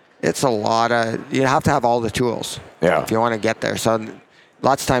it's a lot of, you have to have all the tools if you want to get there. So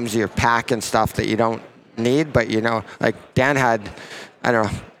lots of times you're packing stuff that you don't need, but like Dan had,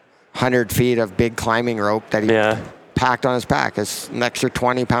 100 feet of big climbing rope that he packed on his pack. It's an extra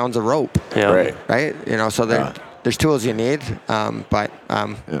 20 pounds of rope. Yeah. Right. So there's tools you need, but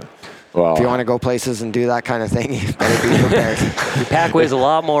well, if you want to go places and do that kind of thing, you better be prepared. Your pack weighs a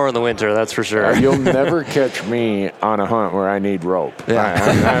lot more in the winter, that's for sure. You'll never catch me on a hunt where I need rope.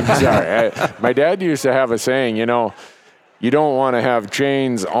 I'm sorry. My dad used to have a saying, you don't want to have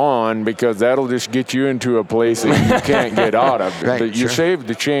chains on because that'll just get you into a place that you can't get out of. Right, but you save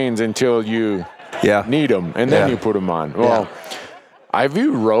the chains until you need them, and then you put them on. Well, I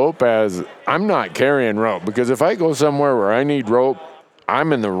view rope as I'm not carrying rope because if I go somewhere where I need rope,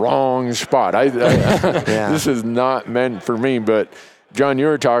 I'm in the wrong spot. This is not meant for me. But, John, you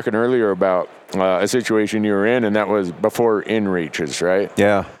were talking earlier about a situation you were in, and that was before inReaches, right?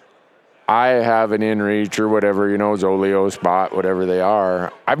 Yeah. I have an inReach or whatever, Zoleo, Spot, whatever they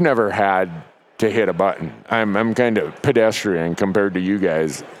are. I've never had to hit a button. I'm kind of pedestrian compared to you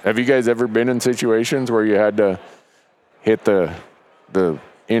guys. Have you guys ever been in situations where you had to hit the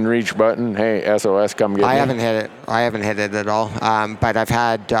in-reach button? Hey, SOS, come get me. I haven't hit it. I haven't hit it at all. But I've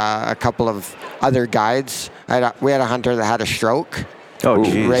had a couple of other guides. We had a hunter that had a stroke. Oh,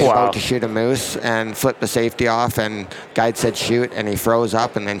 geez. Right about to shoot a moose and flipped the safety off, and guide said shoot, and he froze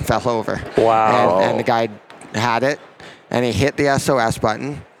up and then fell over. Wow. And the guide had it, and he hit the SOS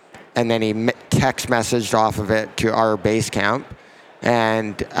button, and then he text messaged off of it to our base camp,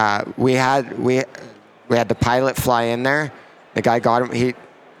 and we had the pilot fly in there. The guy got him. He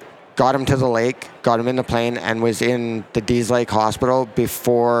got him to the lake, got him in the plane, and was in the Dease Lake Hospital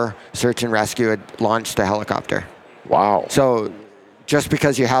before search and rescue had launched the helicopter. Wow. So just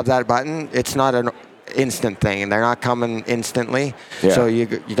because you have that button, it's not an instant thing, and they're not coming instantly. Yeah. So you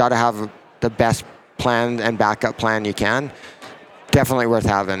got to have the best plan and backup plan you can. Definitely worth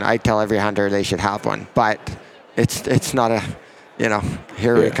having. I tell every hunter they should have one, but it's not a,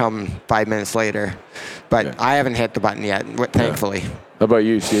 here we come 5 minutes later. But I haven't hit the button yet, thankfully. How about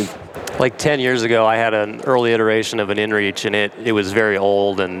you, Steve? Like 10 years ago, I had an early iteration of an inReach, and it was very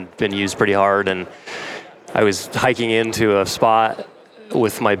old and been used pretty hard. And I was hiking into a spot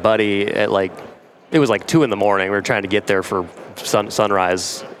with my buddy at it was 2 a.m. We were trying to get there for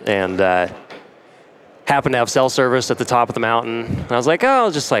sunrise, and happened to have cell service at the top of the mountain. And I was like,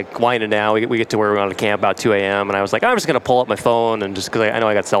 oh, just winding down. We get to where we wanted to camp about 2 a.m. And I was like, I'm just going to pull up my phone, and just because I know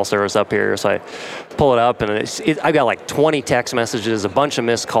I got cell service up here. So I pull it up, and I got 20 text messages, a bunch of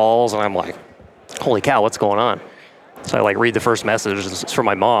missed calls, and I'm like, holy cow, what's going on? So I read the first message. It's from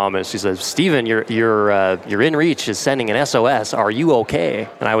my mom, and she says, Steven, your inReach is sending an SOS. Are you okay?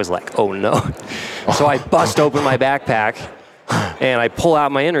 And I was like, oh no. So I bust open my backpack, and I pull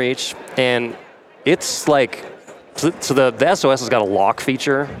out my inReach, and it's so the SOS has got a lock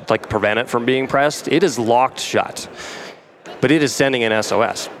feature to prevent it from being pressed. It is locked shut, but it is sending an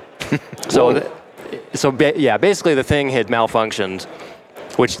SOS. Basically the thing had malfunctioned,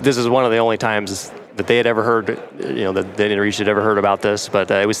 which this is one of the only times that they had ever heard, that the inReach had ever heard about this,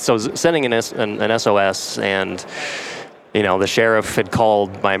 but it was sending an SOS, and the sheriff had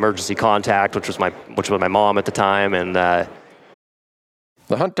called my emergency contact, which was my mom at the time, and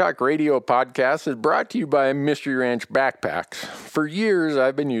the Hunt Talk Radio podcast is brought to you by Mystery Ranch Backpacks. For years,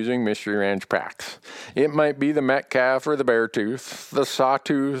 I've been using Mystery Ranch packs. It might be the Metcalf or the Beartooth, the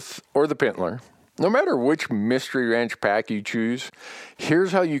Sawtooth or the Pintler. No matter which Mystery Ranch pack you choose,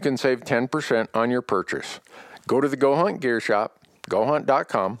 here's how you can save 10% on your purchase. Go to the Go Hunt Gear Shop,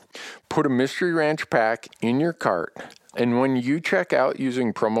 GoHunt.com, put a Mystery Ranch pack in your cart, and when you check out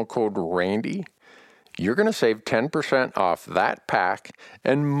using promo code RANDY, you're going to save 10% off that pack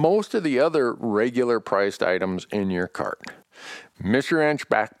and most of the other regular priced items in your cart. Mystery Ranch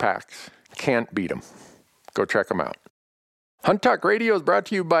Backpacks, can't beat them. Go check them out. Hunt Talk Radio is brought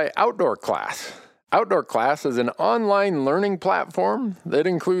to you by Outdoor Class. Outdoor Class is an online learning platform that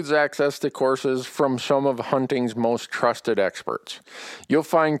includes access to courses from some of hunting's most trusted experts. You'll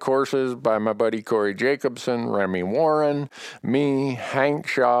find courses by my buddy Corey Jacobson, Remy Warren, me, Hank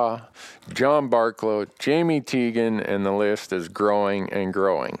Shaw, John Barklow, Jamie Teagan, and the list is growing and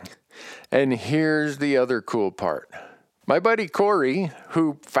growing. And here's the other cool part. My buddy Corey,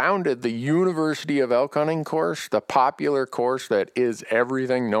 who founded the University of Elk Hunting course, the popular course that is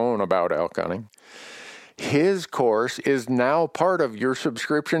everything known about elk hunting, his course is now part of your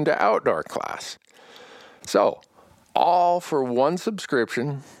subscription to Outdoor Class. So, all for one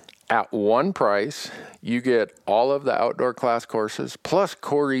subscription at one price, you get all of the Outdoor Class courses plus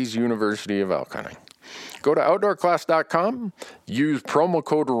Corey's University of Elk Hunting. Go to OutdoorClass.com, use promo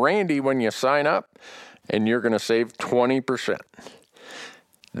code RANDY when you sign up, and you're going to save 20%.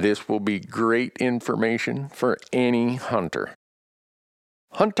 This will be great information for any hunter.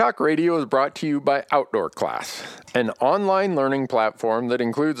 Hunt Talk Radio is brought to you by Outdoor Class, an online learning platform that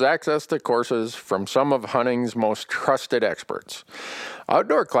includes access to courses from some of hunting's most trusted experts.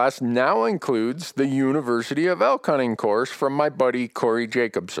 Outdoor Class now includes the University of Elk Hunting course from my buddy Corey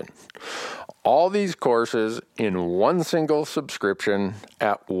Jacobson. All these courses in one single subscription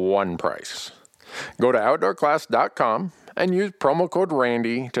at one price. Go to OutdoorClass.com and use promo code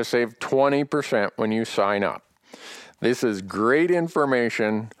RANDY to save 20% when you sign up. This is great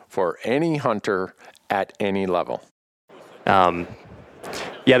information for any hunter at any level. They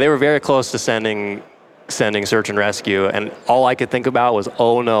were very close to sending search and rescue, and all I could think about was,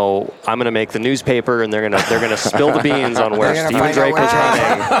 oh no, I'm going to make the newspaper, and they're gonna spill the beans on where Steven Drake was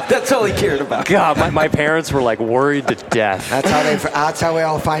hunting. That's all he cared about. God, my parents were worried to death. That's how we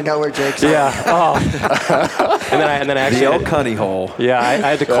all find out where Jake's at. Yeah. Oh. and then actually the elk hunting hole. Yeah, I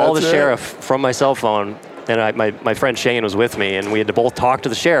had to call the sheriff from my cell phone and my friend Shane was with me, and we had to both talk to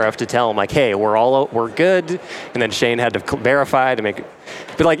the sheriff to tell him, like, hey, we're good. And then Shane had to verify to make it.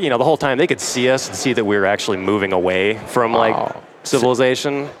 But, like, the whole time they could see us and see that we were actually moving away from, like,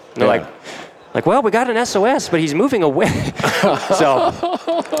 civilization. And they're like, well, we got an SOS, but he's moving away. So,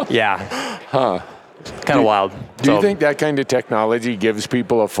 yeah. Huh. Kind of wild. Do you think that kind of technology gives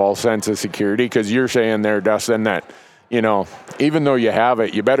people a false sense of security? Because you're saying there, Dustin, that, even though you have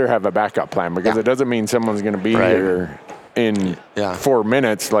it, you better have a backup plan, because it doesn't mean someone's going to be here in 4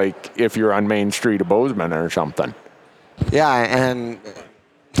 minutes, like if you're on Main Street of Bozeman or something. Yeah, and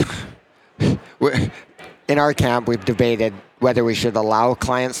in our camp, we've debated whether we should allow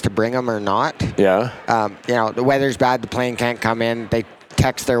clients to bring them or not. Yeah. The weather's bad, the plane can't come in. They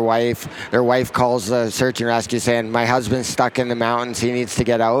text their wife. Their wife calls the search and rescue saying, my husband's stuck in the mountains, he needs to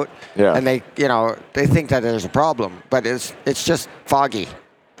get out. Yeah. And they think that there's a problem, but it's just foggy.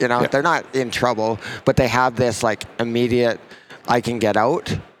 They're not in trouble, but they have this like immediate, I can get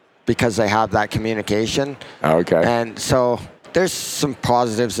out, because they have that communication. Okay. And so there's some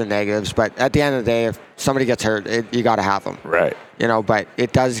positives and negatives, but at the end of the day, if somebody gets hurt, you got to have them. Right. But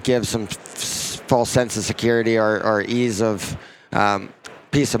it does give some false sense of security or ease of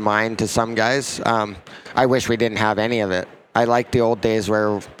peace of mind to some guys. I wish we didn't have any of it. I like the old days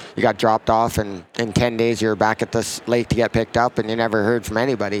where you got dropped off and in 10 days you're back at this lake to get picked up and you never heard from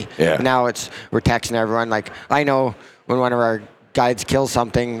anybody. Yeah. Now we're texting everyone. Like, I know when one of our guides kills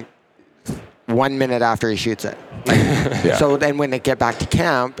something 1 minute after he shoots it. So then when they get back to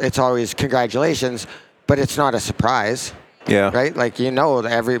camp, it's always congratulations, but it's not a surprise. Yeah. Right? Like,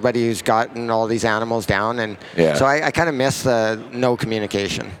 everybody who's gotten all these animals down. And so I kind of miss the no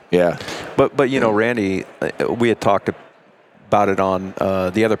communication. Yeah. But Randy, we had talked about it on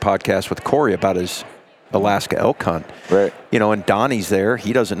the other podcast with Corey about his Alaska elk hunt. Right. And Donnie's there.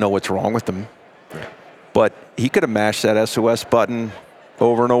 He doesn't know what's wrong with them. But he could have mashed that SOS button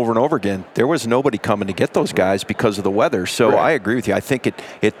over and over and over again. There was nobody coming to get those guys because of the weather. So I agree with you. I think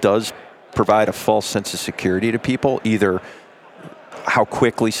it does provide a false sense of security to people, either how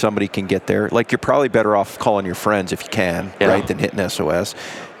quickly somebody can get there. Like, you're probably better off calling your friends if you can, right, than hitting SOS.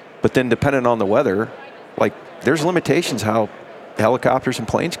 But then depending on the weather, like, there's limitations how helicopters and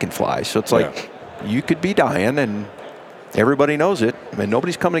planes can fly. So it's like you could be dying and everybody knows it, and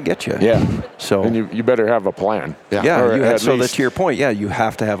nobody's coming to get you. Yeah. So and you better have a plan. Yeah. So that's to your point. Yeah, you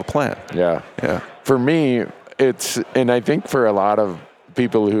have to have a plan. Yeah. Yeah. For me, and I think for a lot of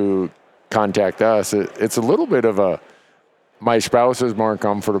people who contact us, it's a little bit of my spouse is more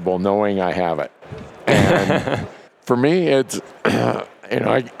comfortable knowing I have it. And for me, it's,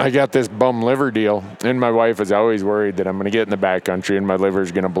 I got this bum liver deal, and my wife is always worried that I'm going to get in the backcountry and my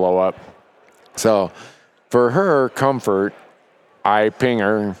liver's going to blow up. So for her comfort, I ping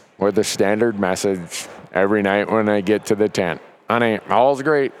her with a standard message every night when I get to the tent. Honey, all's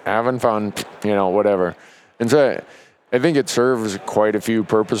great, having fun, whatever. And so I think it serves quite a few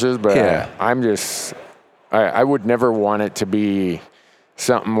purposes, but I would never want it to be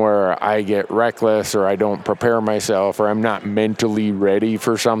something where I get reckless or I don't prepare myself or I'm not mentally ready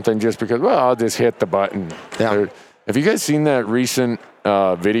for something just because, I'll just hit the button. Yeah. Have you guys seen that recent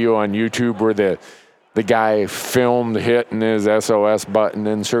video on YouTube where the guy filmed hitting his SOS button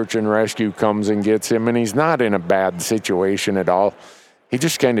and search and rescue comes and gets him, and he's not in a bad situation at all. He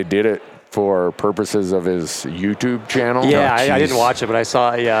just kind of did it for purposes of his YouTube channel. Yeah, I didn't watch it, but I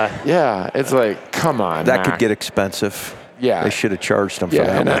saw it, Yeah, it's like, come on, that Mac. could get expensive. Yeah. They should have charged him for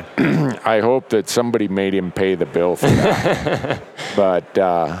that. And I hope that somebody made him pay the bill for that. But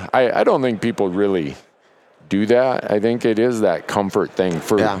I don't think people really do that. I think it is that comfort thing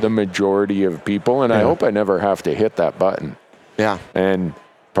for the majority of people, and I hope I never have to hit that button. Yeah. And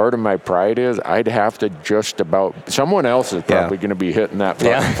part of my pride is I'd have to just about, someone else is probably going to be hitting that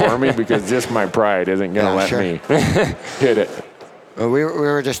button for me, because just my pride isn't going to let me hit it. We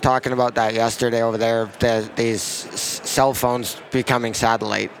were just talking about that yesterday over there, these cell phones becoming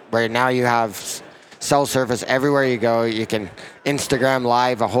satellite, where now you have cell service everywhere you go. You can Instagram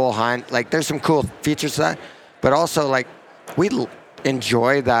live a whole hunt. Like, there's some cool features to that. But also, like, we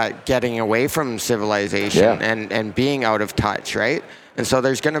enjoy that getting away from civilization and being out of touch, right? And so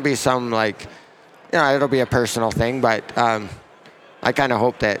there's going to be some, like, it'll be a personal thing, but I kind of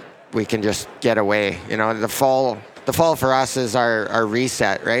hope that we can just get away. The fall for us is our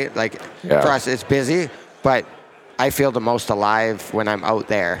reset, right? Like, for us, it's busy, but I feel the most alive when I'm out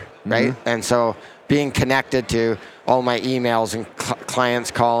there, right? Mm-hmm. And so being connected to all my emails and clients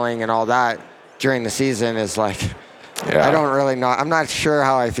calling and all that during the season is like, I don't really know. I'm not sure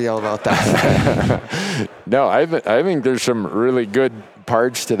how I feel about that. No, I think there's some really good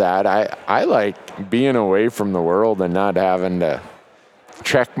parts to that. I like being away from the world and not having to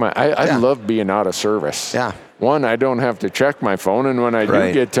check my. I love being out of service. Yeah. One, I don't have to check my phone, and when I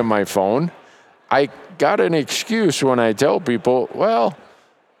do get to my phone, I got an excuse when I tell people, well,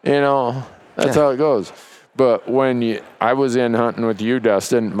 that's how it goes. But when I was in hunting with you,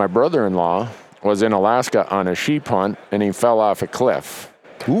 Dustin, my brother-in-law was in Alaska on a sheep hunt, and he fell off a cliff.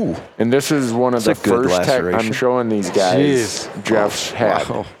 Ooh. And this is one of the first I'm showing these guys Jeff's head.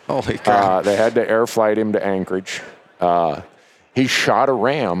 Wow. Holy crap. They had to air flight him to Anchorage. He shot a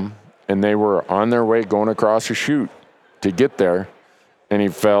ram, and they were on their way going across a chute to get there. And he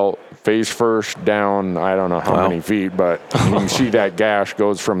fell face first down, I don't know how many feet, but you can see that gash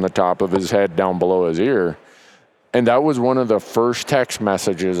goes from the top of his head down below his ear. And that was one of the first text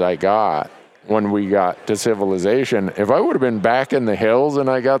messages I got when we got to civilization. If I would have been back in the hills and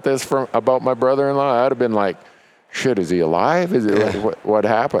I got this about my brother-in-law, I'd have been like, shit, is he alive? Is it what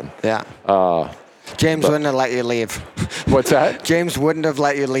happened? Yeah. James wouldn't have let you leave. What's that? James wouldn't have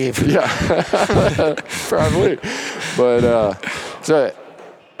let you leave. Yeah, probably. But so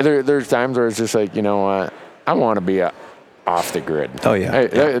there's times where it's just like, you know what? I want to be off the grid. Oh,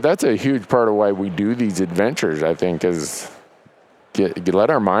 yeah. That's a huge part of why we do these adventures, I think, is let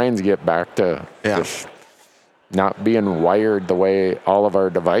our minds get back to just not being wired the way all of our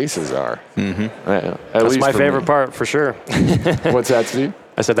devices are. Mm-hmm. That's my favorite part, for sure. What's that, Steve?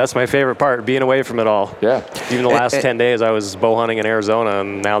 I said that's my favorite part, being away from it all. Yeah. Even the last 10 days, I was bow hunting in Arizona,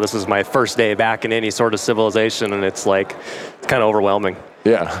 and now this is my first day back in any sort of civilization, and it's like kind of overwhelming.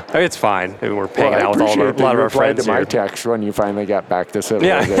 Yeah. I mean, it's fine. I mean, we're hanging out with a lot of our friends to my text when you finally got back to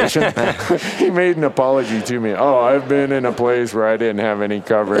civilization. Yeah. He made an apology to me. Oh, I've been in a place where I didn't have any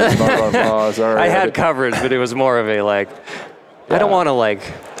coverage. Blah, blah, blah. Sorry. I had coverage, but it was more of a I don't want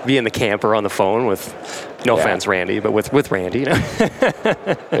to be in the camper on the phone with, no offense, Randy, but with Randy.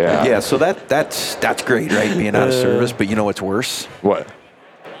 Yeah. So that's great, right? Being out of service, but you know what's worse? What?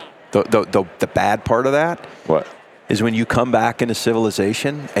 The bad part of that? What? Is when you come back into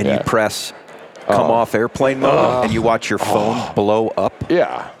civilization and you press come off airplane mode and you watch your phone blow up.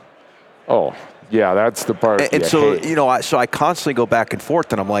 Yeah. Oh, yeah, that's the part. And so, so I constantly go back and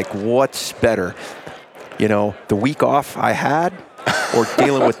forth, and I'm like, what's better? The week off I had or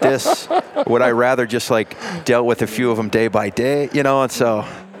dealing with this? Would I rather just dealt with a few of them day by day, and so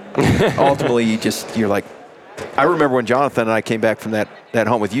ultimately you're like, I remember when Jonathan and I came back from that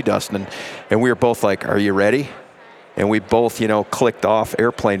hunt with you, Dustin, and we were both like, are you ready? And we both, clicked off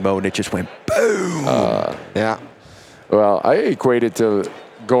airplane mode, and it just went boom. Yeah. Well, I equate it to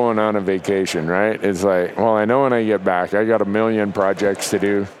going on a vacation, right? It's like, well, I know when I get back, I got a million projects to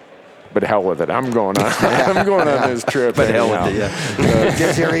do, but hell with it. I'm going on. I'm going on this trip. But hell with it, yeah.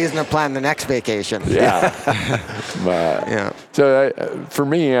 Gives you a reason to plan the next vacation. Yeah. But, so for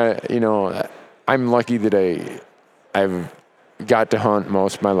me, I'm lucky that I've got to hunt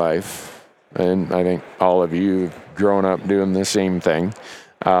most of my life. And I think all of you have grown up doing the same thing.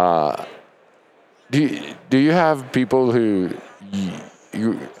 Do you have people who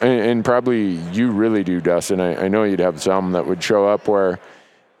you and probably you really do, Dustin? I know you'd have some that would show up where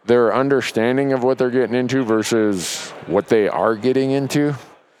their understanding of what they're getting into versus what they are getting into.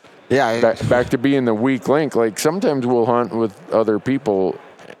 Yeah. Back to being the weak link. Sometimes we'll hunt with other people,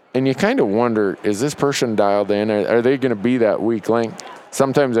 and you kind of wonder, is this person dialed in? Are they going to be that weak link?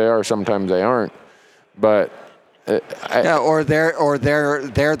 Sometimes they are, sometimes they aren't. But or they're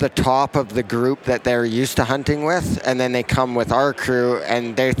the top of the group that they're used to hunting with, and then they come with our crew,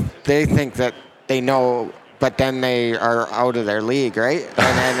 and they think that they know, but then they are out of their league, right?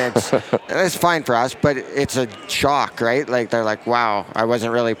 And then it's fine for us, but it's a shock, right? They're like, wow, I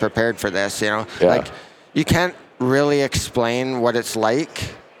wasn't really prepared for this, Yeah. You can't really explain what it's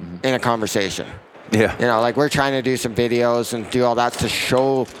like in a conversation. Yeah. We're trying to do some videos and do all that to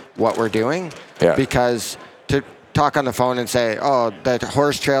show what we're doing. Yeah. Because to talk on the phone and say, oh, the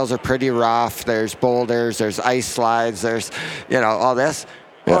horse trails are pretty rough. There's boulders, there's ice slides, there's, all this.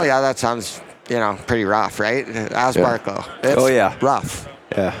 Yeah. Well, yeah, that sounds, pretty rough, right? Asbarco. It's rough.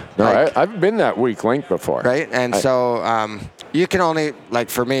 Yeah. No, I've been that weak link before. Right. And so you can only,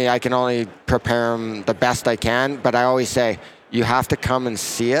 for me, I can only prepare them the best I can. But I always say, you have to come and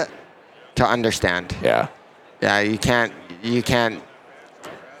see it to understand. Yeah. Yeah, you can't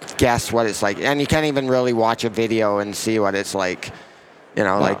guess what it's like. And you can't even really watch a video and see what it's like.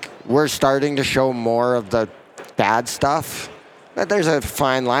 We're starting to show more of the bad stuff. But there's a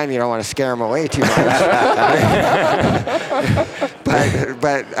fine line. You don't want to scare them away too much.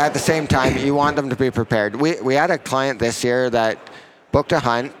 but at the same time, you want them to be prepared. We had a client this year that booked a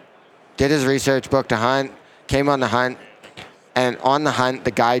hunt, did his research, booked a hunt, came on the hunt, and on the hunt,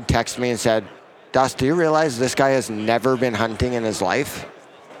 the guide texted me and said, Dust, do you realize this guy has never been hunting in his life?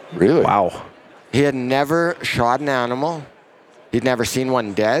 Really? Wow. He had never shot an animal. He'd never seen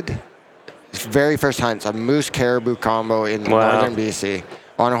one dead. His very first hunt's a moose caribou combo in northern BC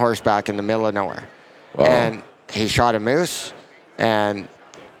on a horseback in the middle of nowhere. Wow. And he shot a moose and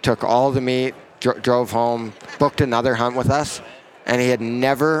took all the meat, drove home, booked another hunt with us, and he had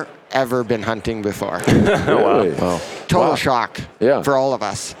never, ever been hunting before. Really? Wow. Total shock for all of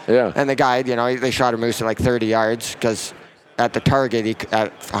us. Yeah. And the guide, they shot a moose at like 30 yards because at the target,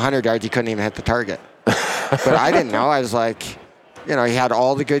 at 100 yards, he couldn't even hit the target. But I didn't know. I was like, he had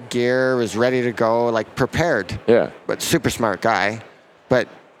all the good gear, was ready to go, like prepared. Yeah. But super smart guy, but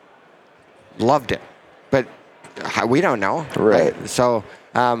loved it. But we don't know. Right. So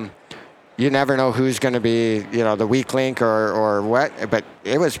you never know who's going to be, the weak link or what. But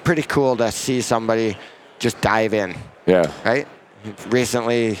it was pretty cool to see somebody just dive in. Yeah. Right?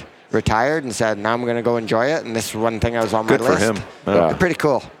 Recently retired and said, now I'm going to go enjoy it. And this is one thing I was on my list. Good for him. Yeah. Pretty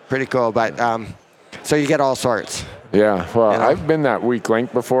cool. Pretty cool. But so you get all sorts. Yeah. Well, I've been that weak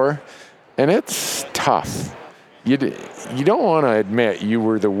link before, and it's tough. You don't want to admit you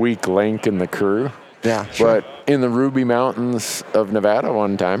were the weak link in the crew. Yeah, sure. But in the Ruby Mountains of Nevada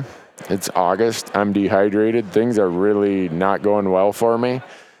one time, it's August, I'm dehydrated. Things are really not going well for me.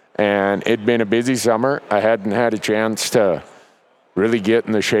 And it'd been a busy summer. I hadn't had a chance to really get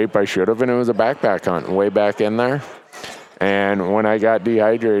in the shape I should have, and it was a backpack hunt way back in there. And when I got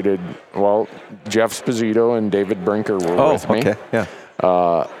dehydrated, well, Jeff Sposito and David Brinker were with me. Okay. Yeah.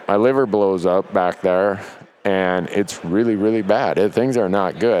 My liver blows up back there, and it's really, really bad. Things are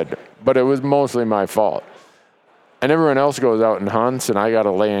not good. But it was mostly my fault. And everyone else goes out and hunts, and I got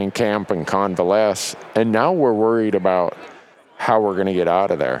to lay in camp and convalesce. And now we're worried about how we're going to get out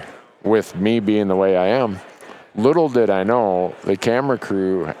of there with me being the way I am. Little did I know, the camera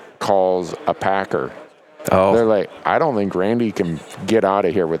crew calls a packer. Oh. They're like, I don't think Randy can get out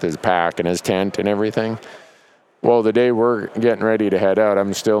of here with his pack and his tent and everything. Well, the day we're getting ready to head out,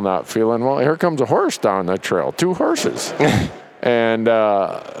 I'm still not feeling well. Here comes a horse down the trail, 2 horses. And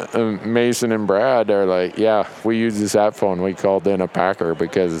Mason and Brad are like, yeah, we used the sat phone. We called in a packer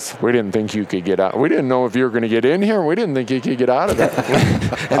because we didn't think you could get out. We didn't know if you were going to get in here. We didn't think you could get out of there.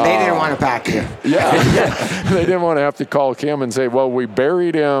 And they didn't want to pack you. Yeah. They didn't want to have to call Kim and say, well, we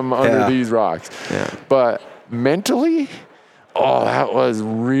buried him under these rocks. Yeah. But mentally, that was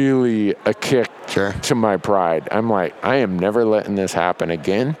really a kick to my pride. I'm like, I am never letting this happen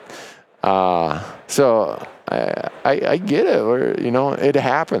again. So I get it, or it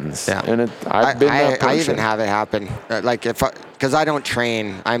happens. Yeah. And I've been that person. I even have it happen. Because I don't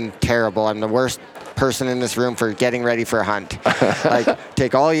train. I'm terrible. I'm the worst person in this room for getting ready for a hunt.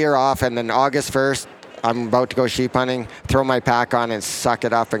 Take all year off, and then August 1st, I'm about to go sheep hunting, throw my pack on and suck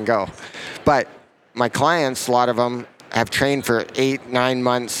it up and go. But my clients, a lot of them, have trained for 8-9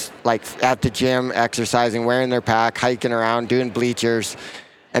 months, at the gym, exercising, wearing their pack, hiking around, doing bleachers,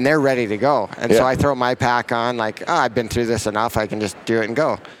 and they're ready to go. And so I throw my pack on, I've been through this enough, I can just do it and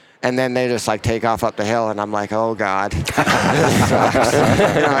go. And then they just take off up the hill, and I'm like, oh God, this sucks.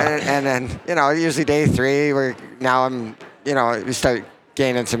 And then, usually day 3, we start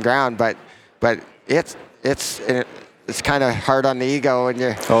gaining some ground, but it's kind of hard on the ego when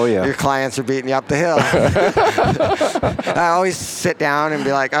your clients are beating you up the hill. I always sit down and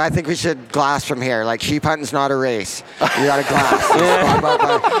be like, I think we should glass from here. Sheep hunting's not a race. You got to glass.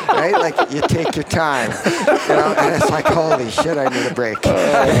 Right? You take your time. And it's holy shit, I need a break.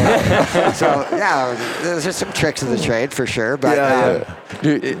 So, those are some tricks of the trade for sure. But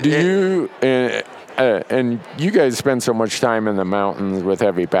do you... and you guys spend so much time in the mountains with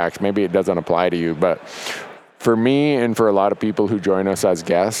heavy packs. Maybe it doesn't apply to you, but for me and for a lot of people who join us as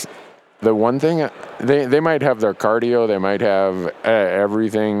guests, the one thing, they might have their cardio, they might have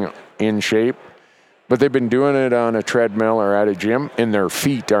everything in shape, but they've been doing it on a treadmill or at a gym, and their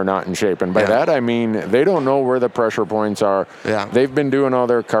feet are not in shape. And by that, I mean they don't know where the pressure points are. Yeah. They've been doing all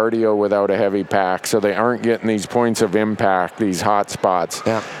their cardio without a heavy pack, so they aren't getting these points of impact, these hot spots.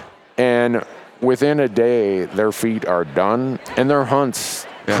 Yeah. And within a day, their feet are done, and their hunt's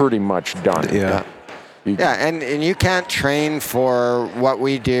pretty much done. Yeah. And you can't train for what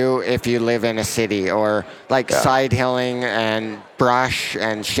we do if you live in a city or side hilling and brush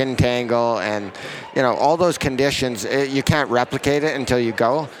and shin tangle and all those conditions. You can't replicate it until you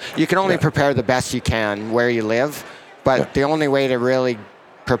go. You can only prepare the best you can where you live, but the only way to really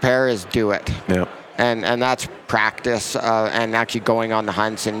prepare is do it. Yeah. And that's practice and actually going on the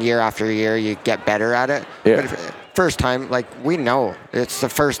hunts, and year after year you get better at it. Yeah. But first time, we know it's the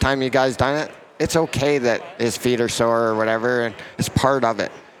first time you guys done it. It's okay that his feet are sore or whatever, and it's part of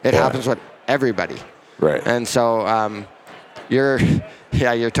it. It happens with everybody. Right. And so you're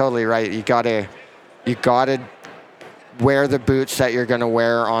totally right. You gotta wear the boots that you're going to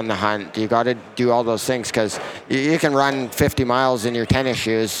wear on the hunt. You got to do all those things, because you can run 50 miles in your tennis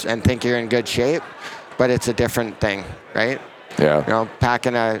shoes and think you're in good shape, but it's a different thing, right? Yeah. You know,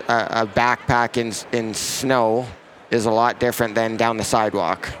 packing a backpack in snow is a lot different than down the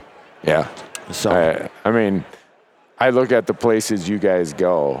sidewalk. Yeah. So I mean, I look at the places you guys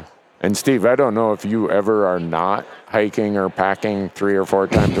go, and Steve, I don't know if you ever are not hiking or packing 3 or 4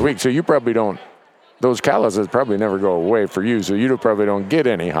 times a week. So you probably don't. Those calluses probably never go away for you, so you probably don't get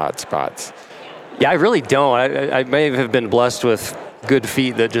any hot spots. Yeah, I really don't. I may have been blessed with good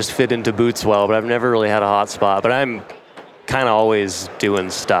feet that just fit into boots well, but I've never really had a hot spot. But I'm kind of always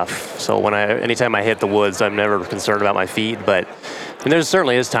doing stuff. So anytime I hit the woods, I'm never concerned about my feet. But and there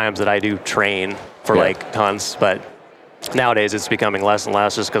certainly is times that I do train for like hunts, but nowadays it's becoming less and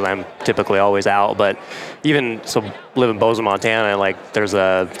less just because I'm typically always out. But even so, live in Bozeman, Montana, like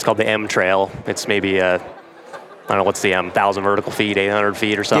it's called the M Trail. It's maybe I don't know, what's the M, 1,000 vertical feet, 800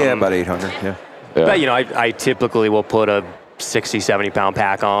 feet or something. Yeah, about 800, yeah. But I typically will put a 60, 70 pound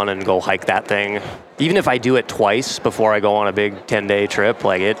pack on and go hike that thing. Even if I do it twice before I go on a big 10-day trip,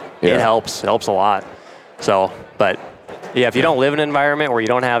 like it helps. It helps a lot. So, but yeah, if you don't live in an environment where you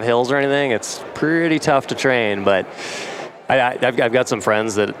don't have hills or anything, it's pretty tough to train. But I've got some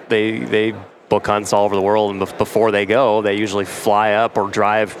friends that they book hunts all over the world, and before they go, they usually fly up or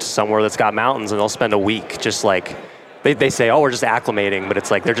drive to somewhere that's got mountains, and they'll spend a week just like, they say, oh, we're just acclimating, but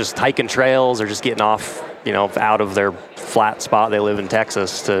it's like they're just hiking trails or just getting off, out of their flat spot. They live in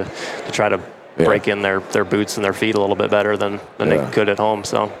Texas to try to break in their boots and their feet a little bit better than they could at home.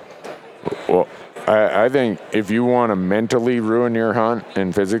 So, well, I think if you want to mentally ruin your hunt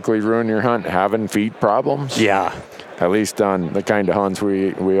and physically ruin your hunt, having feet problems. Yeah. At least on the kind of hunts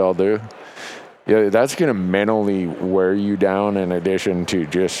we all do. Yeah, that's going to mentally wear you down in addition to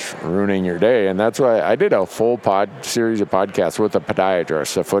just ruining your day. And that's why I did a full series of podcasts with a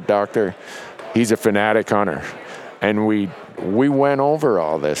podiatrist, a foot doctor. He's a fanatic hunter. And we went over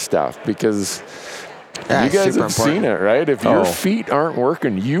all this stuff because you guys have seen it, right? If your feet aren't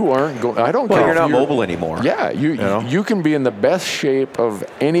working, you aren't going. I don't care. Well, you're not mobile anymore. Yeah, you can be in the best shape of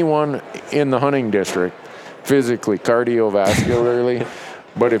anyone in the hunting district, physically, cardiovascularly,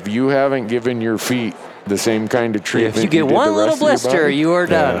 but if you haven't given your feet the same kind of treatment, if you get one little blister, you are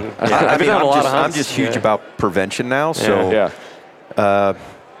done. I'm just huge about prevention now. So I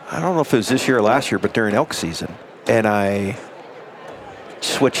don't know if it was this year or last year, but during elk season, and I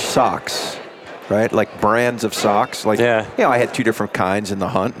switched socks, right? Like brands of socks. Like, I had 2 different kinds in the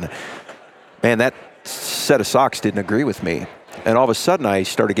hunt, and man, that set of socks didn't agree with me. And all of a sudden, I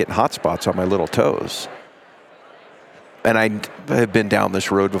started getting hot spots on my little toes. And I have been down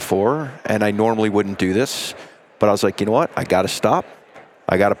this road before, and I normally wouldn't do this, but I was like, you know what? I got to stop.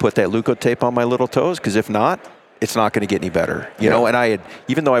 I got to put that Leukotape on my little toes, because if not, it's not going to get any better. You know, and I had,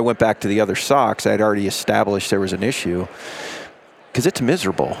 even though I went back to the other socks, I had already established there was an issue, because it's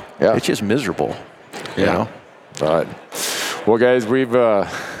miserable. Yeah. It's just miserable. You know? But, well, guys, we've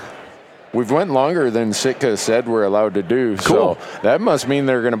went longer than Sitka said we're allowed to do. Cool. So that must mean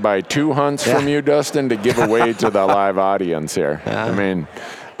they're going to buy 2 hunts from you, Dustin, to give away to the live audience here. I mean,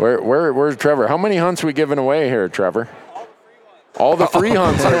 where's Trevor? How many hunts we giving away here, Trevor? All the free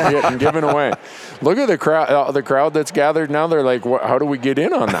hunts are getting given away. Look at the crowd that's gathered now. They're like, how do we get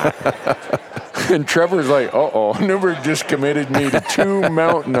in on that? And Trevor's like, Newberg just committed me to 2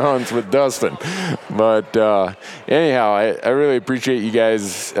 mountain hunts with Dustin. But anyhow, I really appreciate you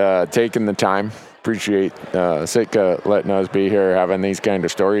guys taking the time. Appreciate Sitka letting us be here, having these kind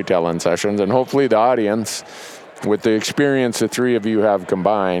of storytelling sessions. And hopefully the audience, with the experience the 3 of you have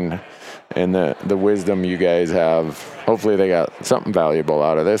combined and the wisdom you guys have, hopefully they got something valuable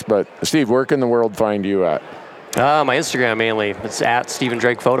out of this. But Steve, where can the world find you at? My Instagram mainly. It's at Stephen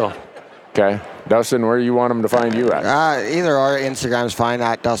Drake Photo. Okay. Dustin, where do you want them to find you at? Either our Instagram's fine,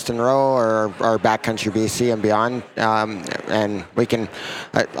 at Dustin Rowe or Backcountry BC and beyond. And we can,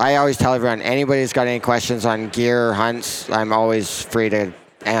 I always tell everyone, anybody's got any questions on gear or hunts, I'm always free to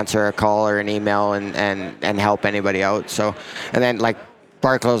answer a call or an email and help anybody out. So, and then like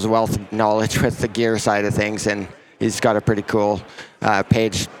Barclow's a wealth of knowledge with the gear side of things, and he's got a pretty cool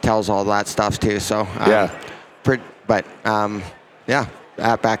page, tells all that stuff too. So,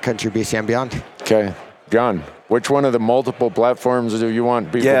 at Backcountry BC and beyond. Okay. John, which one of the multiple platforms do you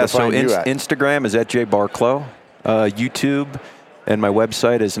want people to find you at? Instagram is at @jbarclow. YouTube and my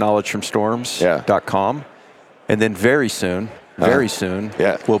website is knowledgefromstorms.com. And then very soon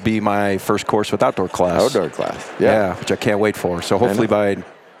will be my first course with outdoor class. Outdoor class. Yeah, which I can't wait for. So hopefully by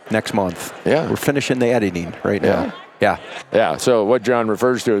next month. Yeah. We're finishing the editing right now. Yeah. Yeah, so what John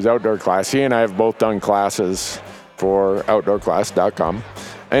refers to as outdoor class, he and I have both done classes for outdoorclass.com.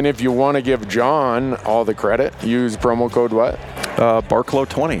 And if you want to give John all the credit, use promo code what?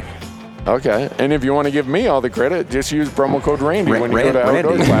 Barklow20. Okay. And if you want to give me all the credit, just use promo code Randy when you go to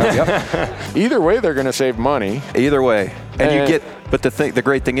Outdoor Class. Yep. Either way, they're going to save money. Either way. And you get, but the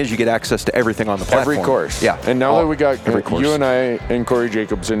great thing is you get access to everything on the platform. Every course. Yeah. And now that we got, course. you and I and Corey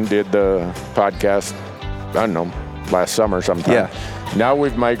Jacobson did the podcast, I don't know, last summer sometime. Yeah. Now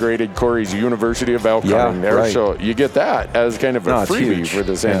we've migrated Corey's University of Elk Hunting there. Right. So you get that as kind of a freebie for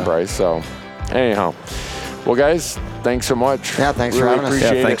the same price. So anyhow. Well, guys, thanks so much. Yeah, thanks really for having us.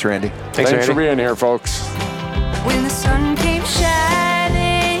 Appreciate thanks, it. Randy. Thanks for being here, folks. When the sun